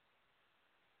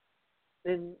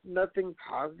and nothing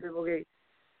positive. Okay,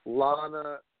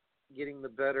 Lana getting the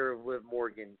better of Liv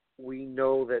Morgan. We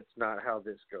know that's not how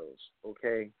this goes,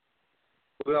 okay?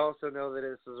 We also know that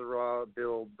this is a Raw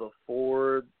build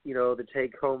before, the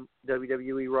take-home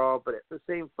WWE Raw, but at the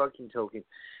same fucking token,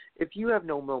 if you have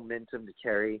no momentum to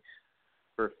carry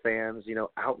for fans,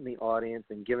 out in the audience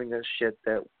and giving us shit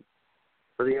that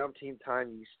for the umpteenth time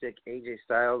you stick AJ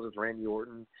Styles with Randy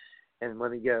Orton, and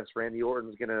let me guess, Randy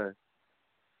Orton's going to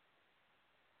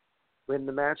win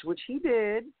the match, which he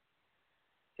did.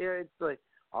 Yeah, it's like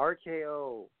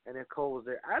RKO, and then Cole was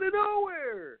there out of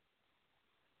nowhere.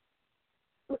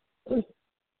 It's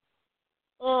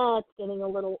getting a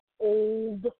little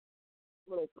old, a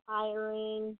little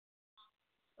tiring,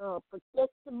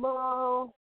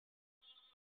 predictable.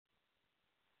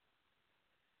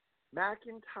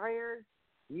 McIntyre,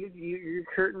 your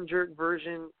curtain jerk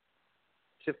version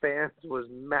to fans was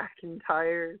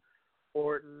McIntyre,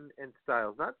 Orton, and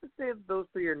Styles. Not to say that those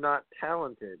three are not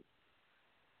talented,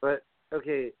 but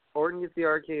okay, Orton gets the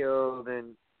RKO,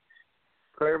 then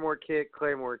Claymore kick.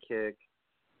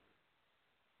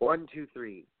 1, 2,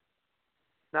 3.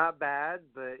 Not bad,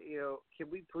 but, can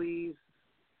we please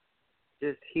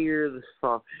just hear the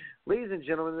song? Ladies and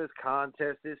gentlemen, this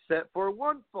contest is set for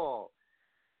one fall.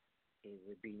 It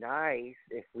would be nice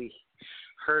if we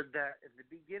heard that at the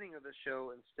beginning of the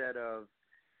show instead of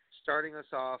starting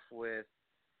us off with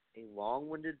a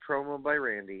long-winded promo by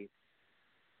Randy,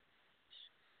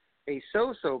 a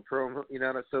so-so promo,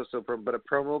 not a so-so promo, but a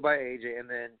promo by AJ, and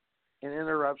then an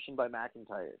interruption by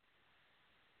McIntyre.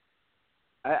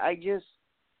 I just,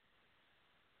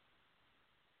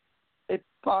 it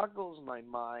boggles my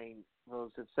mind,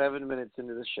 folks, at 7 minutes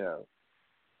into the show,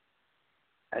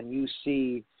 and you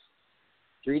see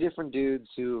 3 different dudes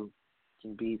who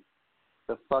can beat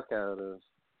the fuck out of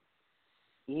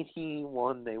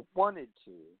anyone they wanted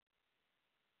to,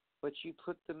 but you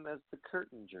put them as the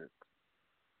curtain jerk.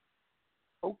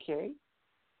 Okay.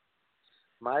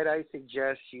 Might I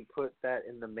suggest you put that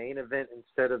in the main event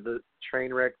instead of the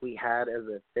train wreck we had as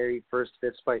a very first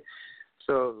fist fight,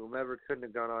 so whomever couldn't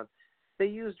have gone on. They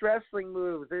used wrestling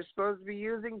moves. They're supposed to be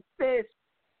using fists.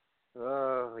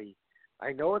 Oh,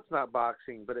 I know it's not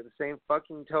boxing, but at the same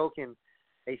fucking token,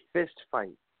 a fist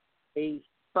fight. A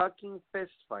fucking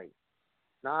fist fight.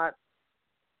 Not,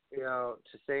 to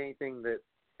say anything that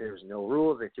there's no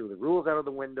rules. They threw the rules out of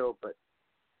the window, but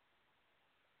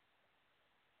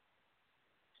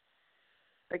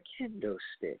a kendo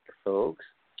stick, folks.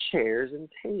 Chairs and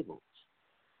tables.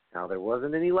 Now, there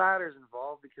wasn't any ladders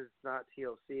involved because it's not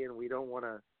TLC, and we don't want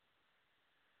to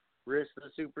risk the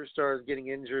superstars getting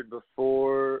injured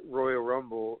before Royal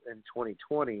Rumble in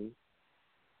 2020.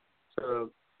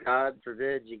 So, God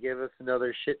forbid you give us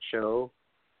another shit show,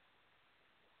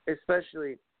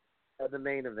 especially at the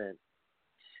main event.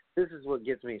 This is what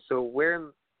gets me. So,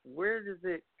 where does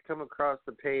it come across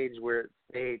the page where it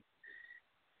states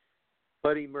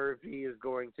Buddy Murphy is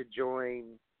going to join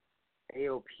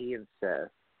AOP and Seth?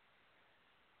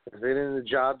 Is it in the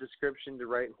job description to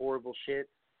write horrible shit?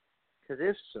 Because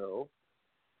if so,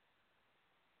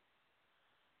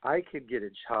 I could get a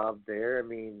job there. I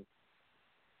mean,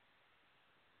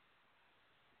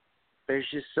 there's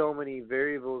just so many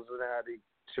variables on how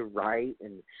to write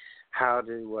and how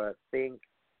to think.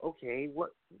 Okay,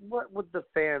 what would the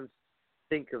fans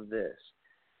think of this?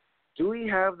 Do we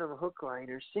have them hook, line,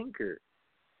 or sinker?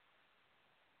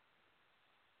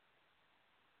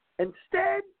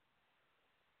 Instead,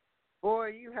 boy,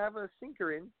 you have a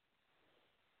sinker in.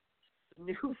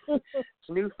 It's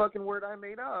a new fucking word I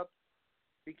made up,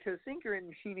 because sinker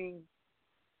in meaning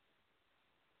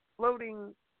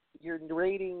floating your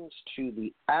ratings to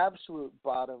the absolute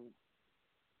bottom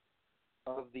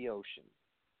of the ocean.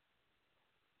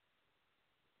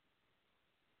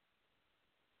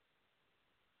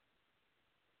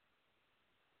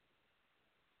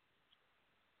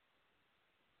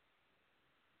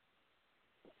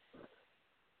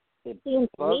 It Seems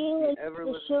to bugs me the like ever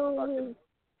the living show fucking. is,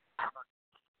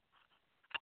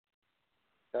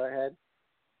 Go ahead.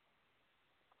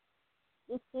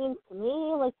 it seems to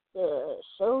me like the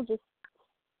show just,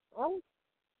 well,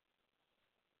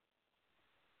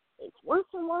 it's worse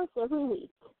and worse every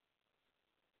week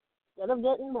instead of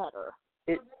getting better.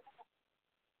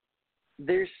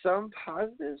 There's some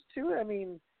positives to it. I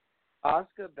mean,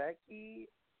 Asuka, Becky.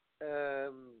 I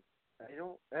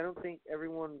don't think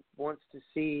everyone wants to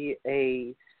see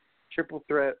a triple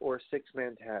threat or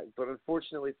six-man tag, but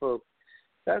unfortunately, folks,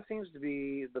 that seems to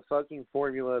be the fucking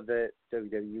formula that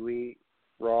WWE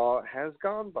Raw has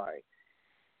gone by.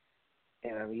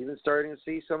 And I'm even starting to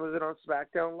see some of it on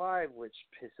SmackDown Live, which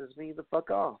pisses me the fuck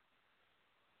off.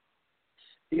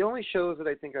 The only shows that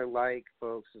I think I like,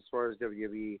 folks, as far as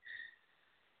WWE,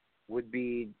 would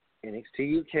be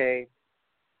NXT UK,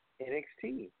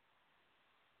 NXT,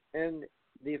 and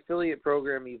the affiliate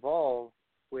program Evolve,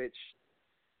 which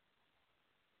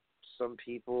some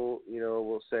people,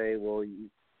 will say, well, you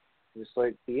just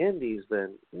like the indies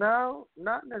then. No,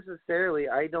 not necessarily.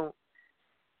 I don't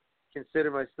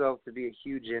consider myself to be a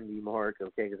huge indie mark,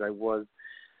 okay, because I was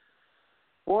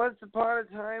once upon a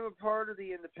time a part of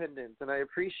the independents, and I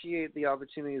appreciate the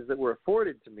opportunities that were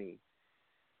afforded to me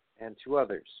and to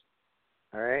others,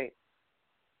 all right?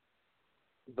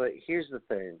 But here's the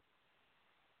thing.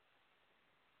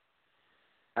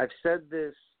 I've said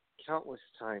this countless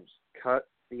times. Cut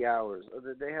the hours.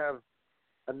 They have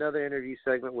another interview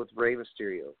segment with Rey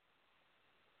Mysterio.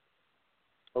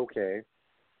 Okay.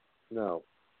 No.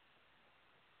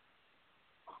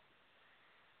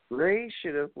 Rey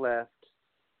should have left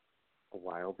a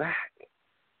while back.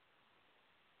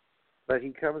 But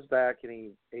he comes back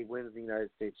and he wins the United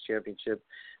States Championship,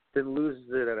 then loses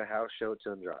it at a house show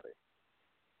to Andrade.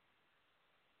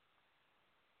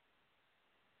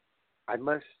 I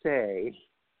must say,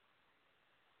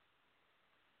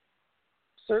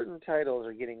 certain titles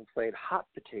are getting played hot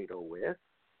potato with,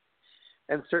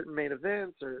 and certain main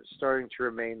events are starting to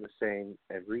remain the same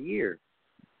every year.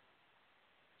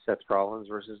 Seth Rollins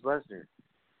versus Lesnar.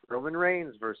 Roman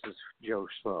Reigns versus Joe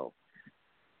Schmo.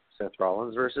 Seth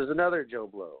Rollins versus another Joe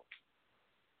Blow.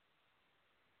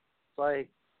 It's like,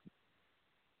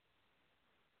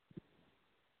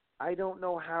 I don't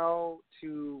know how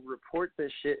to report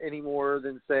this shit any more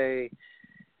than say,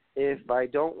 if I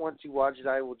don't want to watch it,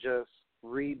 I will just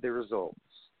read the results.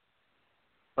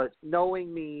 But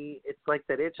knowing me, it's like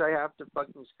that itch I have to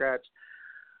fucking scratch.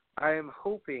 I am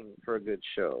hoping for a good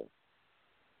show.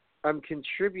 I'm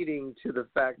contributing to the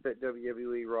fact that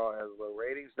WWE Raw has low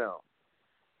ratings? No.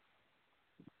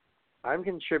 I'm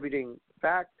contributing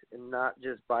fact and not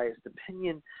just biased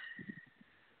opinion.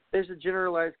 There's a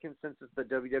generalized consensus that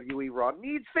WWE Raw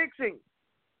needs fixing.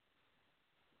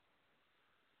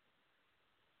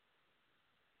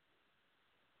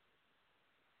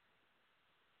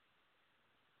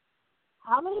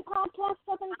 How many podcasts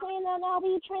have been saying that now,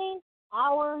 B-Train?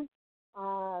 Ours?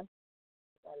 And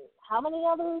how many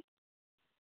others?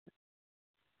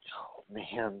 Oh,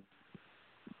 man.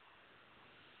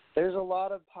 There's a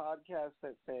lot of podcasts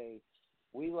that say,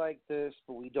 we like this,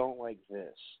 but we don't like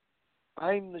this.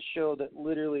 I'm the show that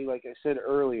literally, like I said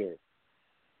earlier,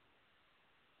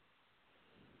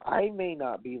 I may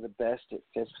not be the best at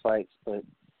fist fights, but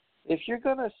if you're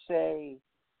going to say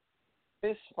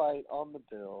fist fight on the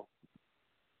bill,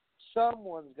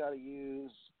 someone's got to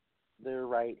use their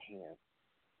right hand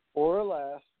or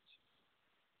left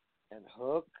and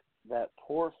hook that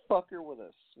poor fucker with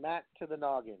a smack to the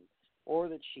noggin or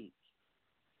the cheek.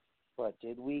 But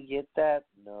did we get that?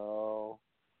 No.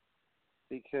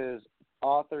 Because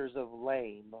authors of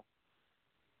Lame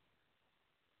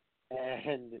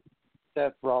and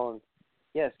Seth Rollins,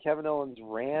 yes, Kevin Owens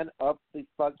ran up the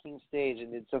fucking stage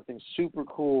and did something super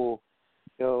cool,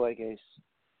 like a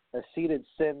seated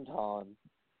senton.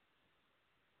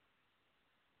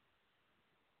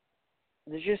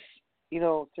 There's just,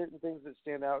 certain things that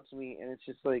stand out to me, and it's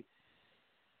just like,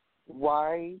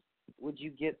 why would you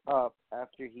get up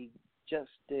after he just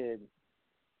did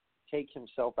take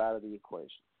himself out of the equation?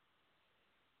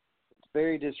 It's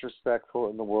very disrespectful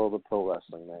in the world of pro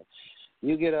wrestling, man.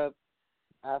 You get up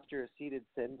after a seated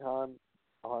senton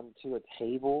onto a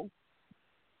table,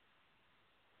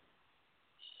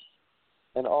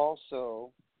 and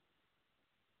also,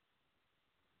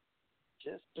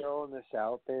 just throwing this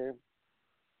out there,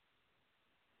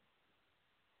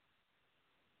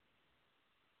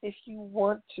 if you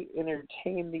want to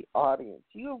entertain the audience,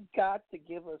 you've got to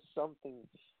give us something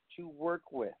to work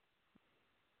with.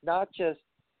 Not just,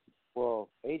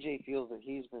 AJ feels that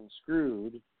he's been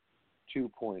screwed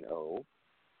 2.0.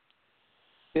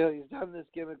 You know, he's done this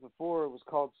gimmick before. It was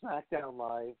called SmackDown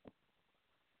Live.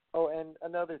 Oh, and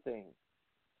another thing.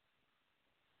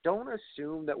 Don't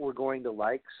assume that we're going to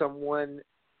like someone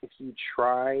if you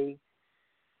try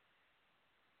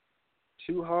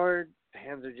too hard.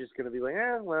 Fans are just going to be like,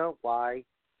 well, why?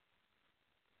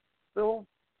 So,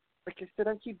 like I said,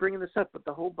 I keep bringing this up, but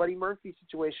the whole Buddy Murphy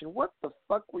situation, what the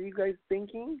fuck were you guys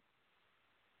thinking?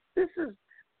 This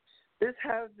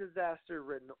has disaster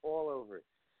written all over it.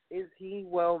 Is he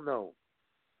well known?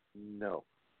 No.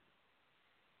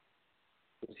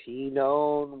 Was he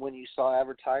known when you saw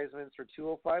advertisements for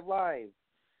 205 Live?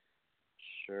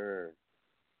 Sure.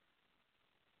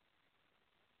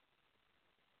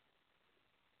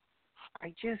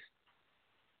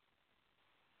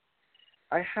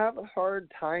 I have a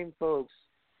hard time, folks,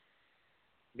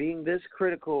 being this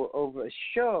critical of a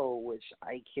show which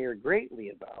I care greatly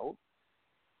about,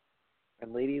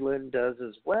 and Lady Lynn does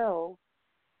as well,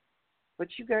 but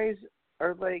you guys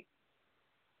are like,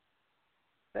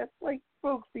 that's like,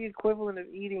 folks, the equivalent of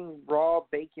eating raw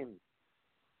bacon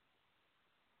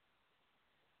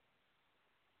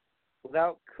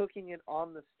without cooking it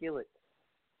on the skillet.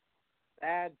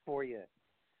 Bad for you.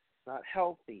 Not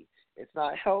healthy. It's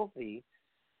not healthy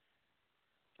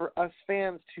for us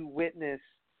fans to witness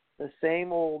the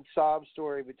same old sob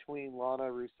story between Lana,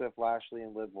 Rusev, Lashley,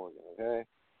 and Liv Morgan, okay?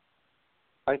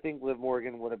 I think Liv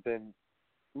Morgan would have been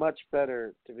much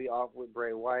better to be off with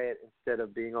Bray Wyatt instead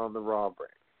of being on the Raw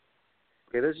brand.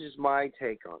 Okay, this is just my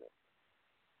take on it.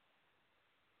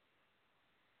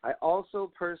 I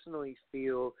also personally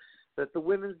feel that the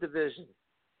women's division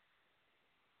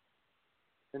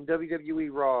in WWE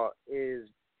Raw is,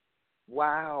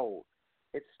 wow,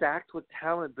 it's stacked with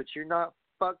talent, but you're not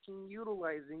fucking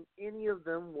utilizing any of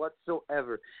them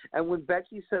whatsoever. And when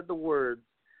Becky said the words,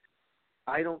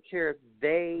 I don't care if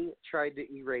they tried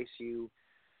to erase you,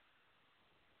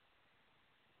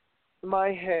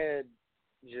 my head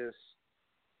just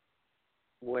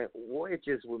went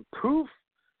poof,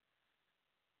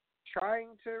 trying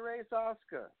to erase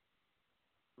Asuka.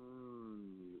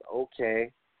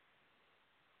 Okay.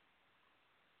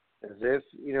 As if,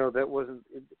 that wasn't,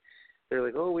 they're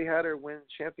like, oh, we had her win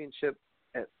championship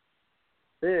at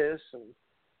this, and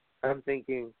I'm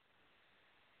thinking,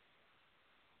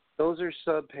 those are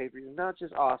sub-papers, not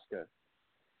just Asuka.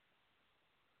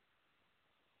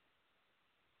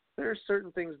 There are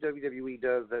certain things WWE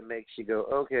does that makes you go,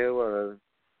 okay, well,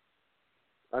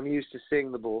 I'm used to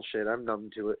seeing the bullshit. I'm numb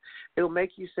to it. It'll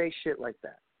make you say shit like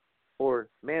that. Or,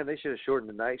 man, they should have shortened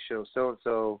the night show.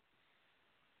 So-and-so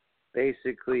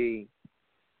basically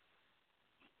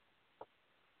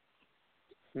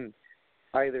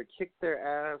either kicked their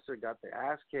ass or got their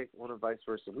ass kicked, one or vice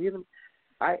versa.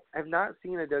 I've not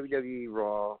seen a WWE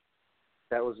Raw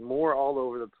that was more all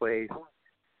over the place.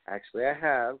 Actually, I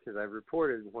have, because I've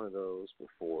reported one of those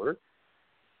before.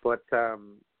 But I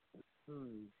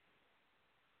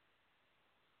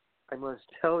must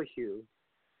tell you,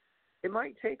 it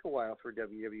might take a while for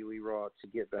WWE Raw to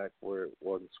get back where it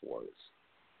once was.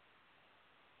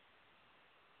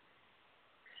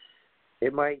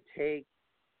 It might take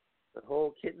the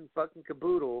whole kit and fucking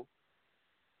caboodle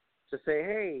to say,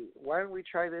 hey, why don't we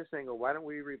try this angle? Why don't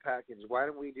we repackage? Why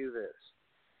don't we do this?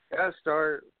 Gotta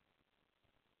start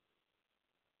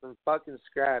from fucking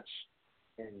scratch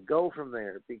and go from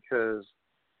there, because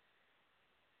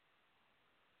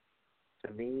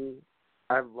to me,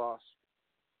 I've lost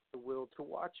the will to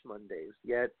watch Mondays.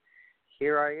 Yet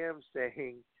here I am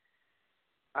saying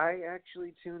I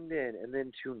actually tuned in and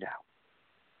then tuned out.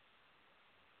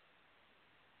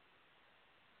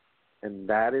 And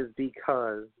that is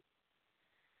because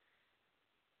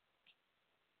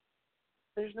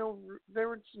there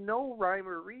was no rhyme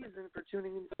or reason for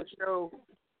tuning into a show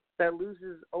that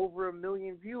loses over 1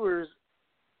 million viewers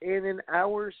in an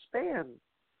hour span.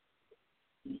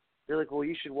 They're like, well,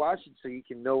 you should watch it so you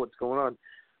can know what's going on.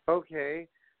 Okay,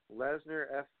 Lesnar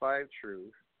F5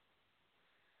 Truth.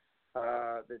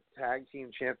 The tag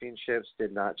team championships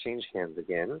did not change hands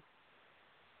again.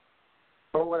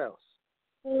 But what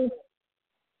else?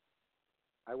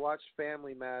 I watched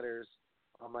Family Matters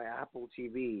on my Apple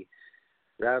TV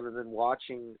rather than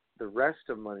watching the rest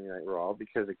of Monday Night Raw,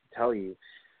 because I can tell you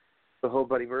the whole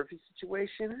Buddy Murphy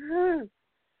situation,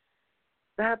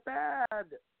 that bad.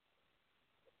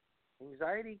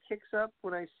 Anxiety kicks up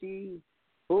when I see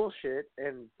bullshit,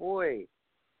 and boy,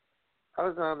 I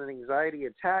was on an anxiety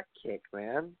attack kick,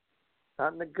 man.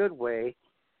 Not in a good way,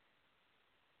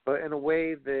 but in a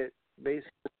way that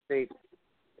basically states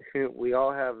we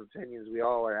all have opinions. We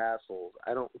all are assholes.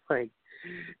 I don't like,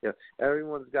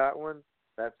 everyone's got one.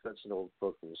 That's such an old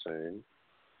fucking saying.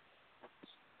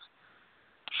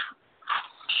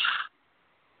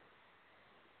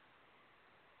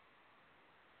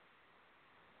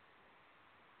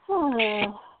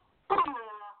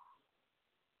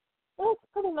 That's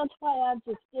pretty much why I've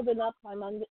just given up my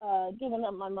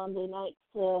Monday night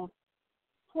to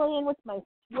playing with my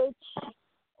Switch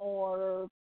or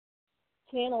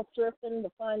channel surfing to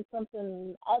find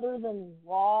something other than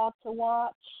Raw to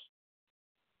watch.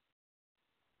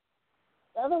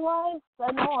 Otherwise,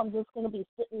 I know I'm just going to be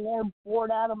sitting there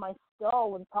bored out of my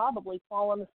skull and probably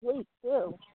falling asleep,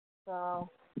 too. So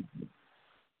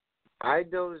I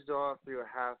dozed off through a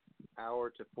half hour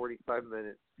to 45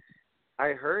 minutes.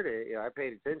 I heard it. I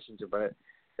paid attention to it,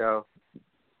 but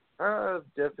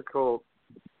difficult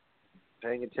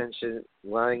paying attention,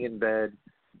 lying in bed,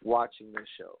 watching this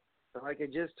show. And like I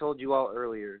just told you all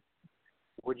earlier,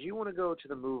 would you want to go to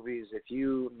the movies if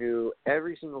you knew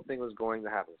every single thing was going to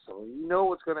happen? Some of you know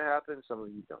what's going to happen, some of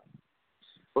you don't.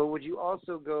 But would you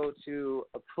also go to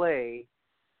a play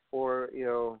or,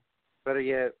 better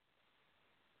yet,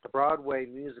 a Broadway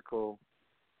musical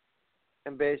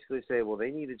and basically say, well,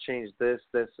 they need to change this,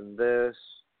 this, and this.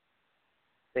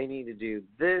 They need to do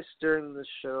this during the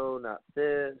show, not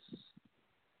this.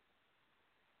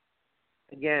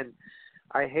 Again,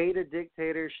 I hate a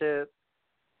dictatorship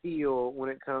feel when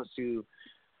it comes to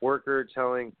worker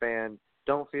telling fan,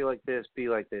 don't feel like this, be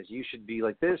like this. You should be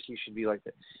like this, you should be like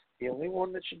this. The only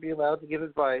one that should be allowed to give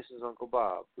advice is Uncle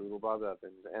Bob, Brutal Bob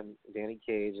Evans, and Danny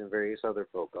Cage and various other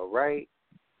folk, all right?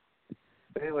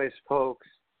 But anyways, folks,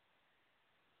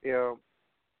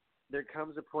 there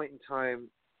comes a point in time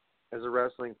as a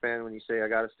wrestling fan when you say, I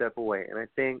got to step away. And I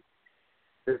think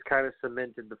this kind of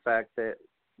cemented the fact that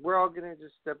we're all going to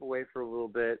just step away for a little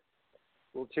bit.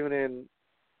 We'll tune in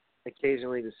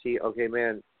occasionally to see, okay,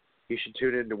 man, you should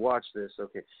tune in to watch this.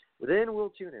 Okay. Then we'll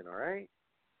tune in, all right?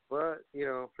 But,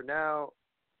 for now,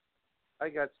 I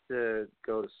got to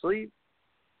go to sleep.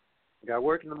 I got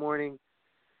work in the morning.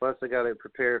 Plus, I got to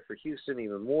prepare for Houston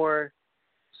even more.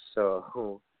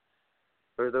 So,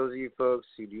 for those of you folks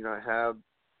who do not have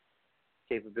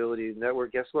capability to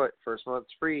network, guess what? First month's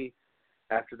free.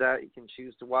 After that, you can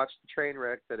choose to watch the train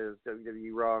wreck that is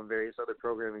WWE Raw and various other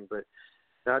programming, but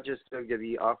not just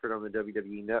WWE offered on the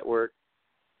WWE Network.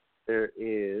 There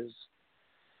is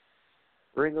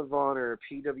Ring of Honor,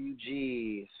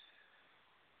 PWG,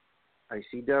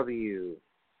 ICW,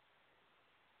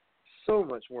 so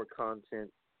much more content,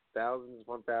 thousands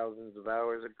upon thousands of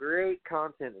hours of great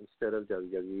content instead of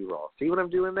WWE Raw. See what I'm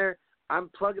doing there? I'm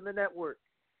plugging the network.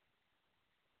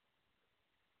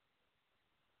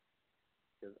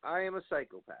 Because I am a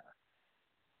psychopath.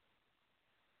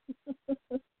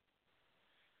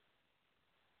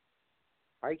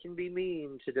 I can be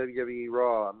mean to WWE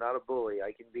Raw. I'm not a bully.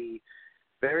 I can be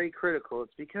very critical.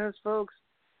 It's because, folks,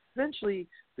 eventually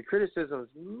the criticisms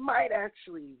might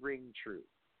actually ring true.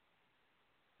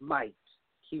 Might.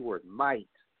 Keyword, might.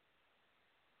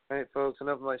 All right, folks,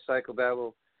 enough of my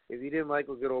psychobabble. If you didn't like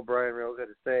what good old Brian Rails had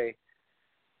to say,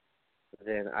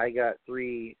 then I got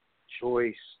 3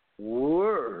 choice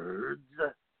words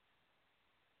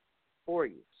for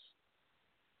you.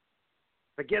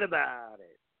 Forget about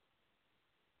it.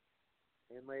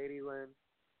 And Lady Lynn?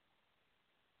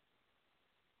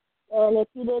 And if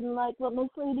you didn't like what Miss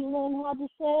Lady Lynn had to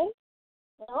say,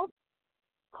 well,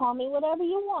 call me whatever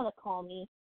you want to call me,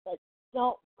 but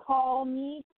don't call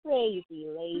me crazy,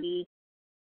 lady.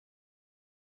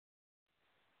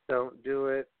 Don't do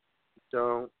it.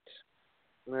 Don't.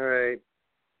 All right.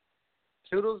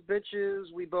 Toodles,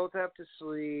 bitches. We both have to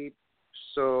sleep,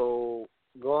 so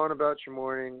go on about your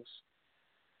mornings.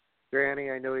 Granny,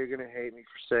 I know you're going to hate me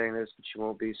for saying this, but you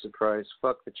won't be surprised.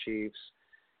 Fuck the Chiefs.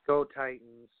 Go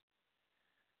Titans.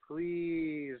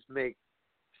 Please make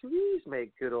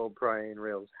good old Brian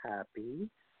Rails happy.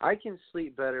 I can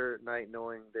sleep better at night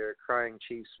knowing they're crying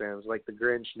Chiefs fans, like the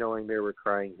Grinch knowing there were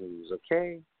crying Who's,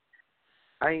 okay?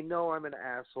 I know I'm an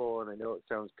asshole, and I know it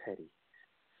sounds petty.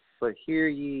 But hear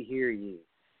ye, hear ye.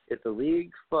 If the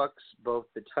league fucks both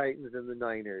the Titans and the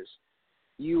Niners,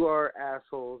 you are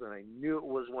assholes, and I knew it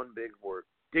was one big word.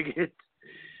 Dig it.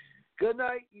 Good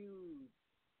night, you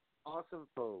awesome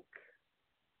folk.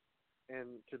 And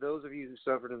to those of you who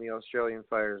suffered in the Australian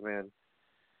fires, man,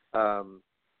 I'm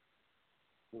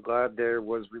glad there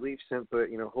was relief sent, but,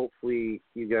 hopefully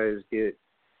you guys get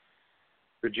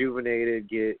rejuvenated,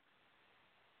 get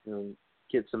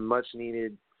some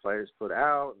much-needed fires put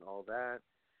out and all that.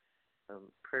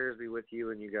 Prayers be with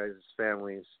you and you guys'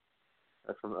 families.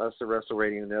 From us, the Wrestle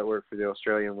Radio Network, for the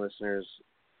Australian listeners,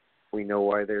 we know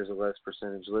why there's a less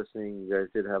percentage listening. You guys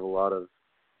did have a lot of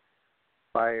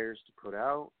fires to put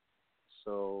out.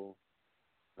 So,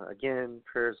 again,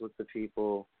 prayers with the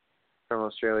people from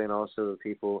Australia and also the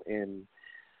people in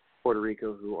Puerto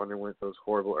Rico who underwent those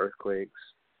horrible earthquakes.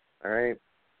 All right?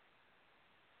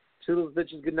 Toodles,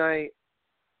 bitches, good night.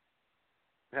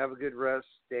 Have a good rest,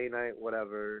 day, night,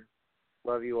 whatever.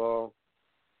 Love you all.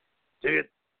 See it.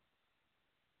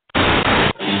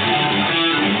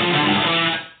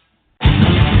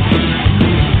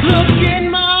 Look in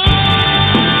my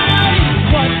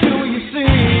eyes, what do you see?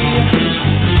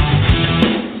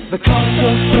 The cause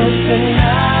of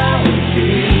personality.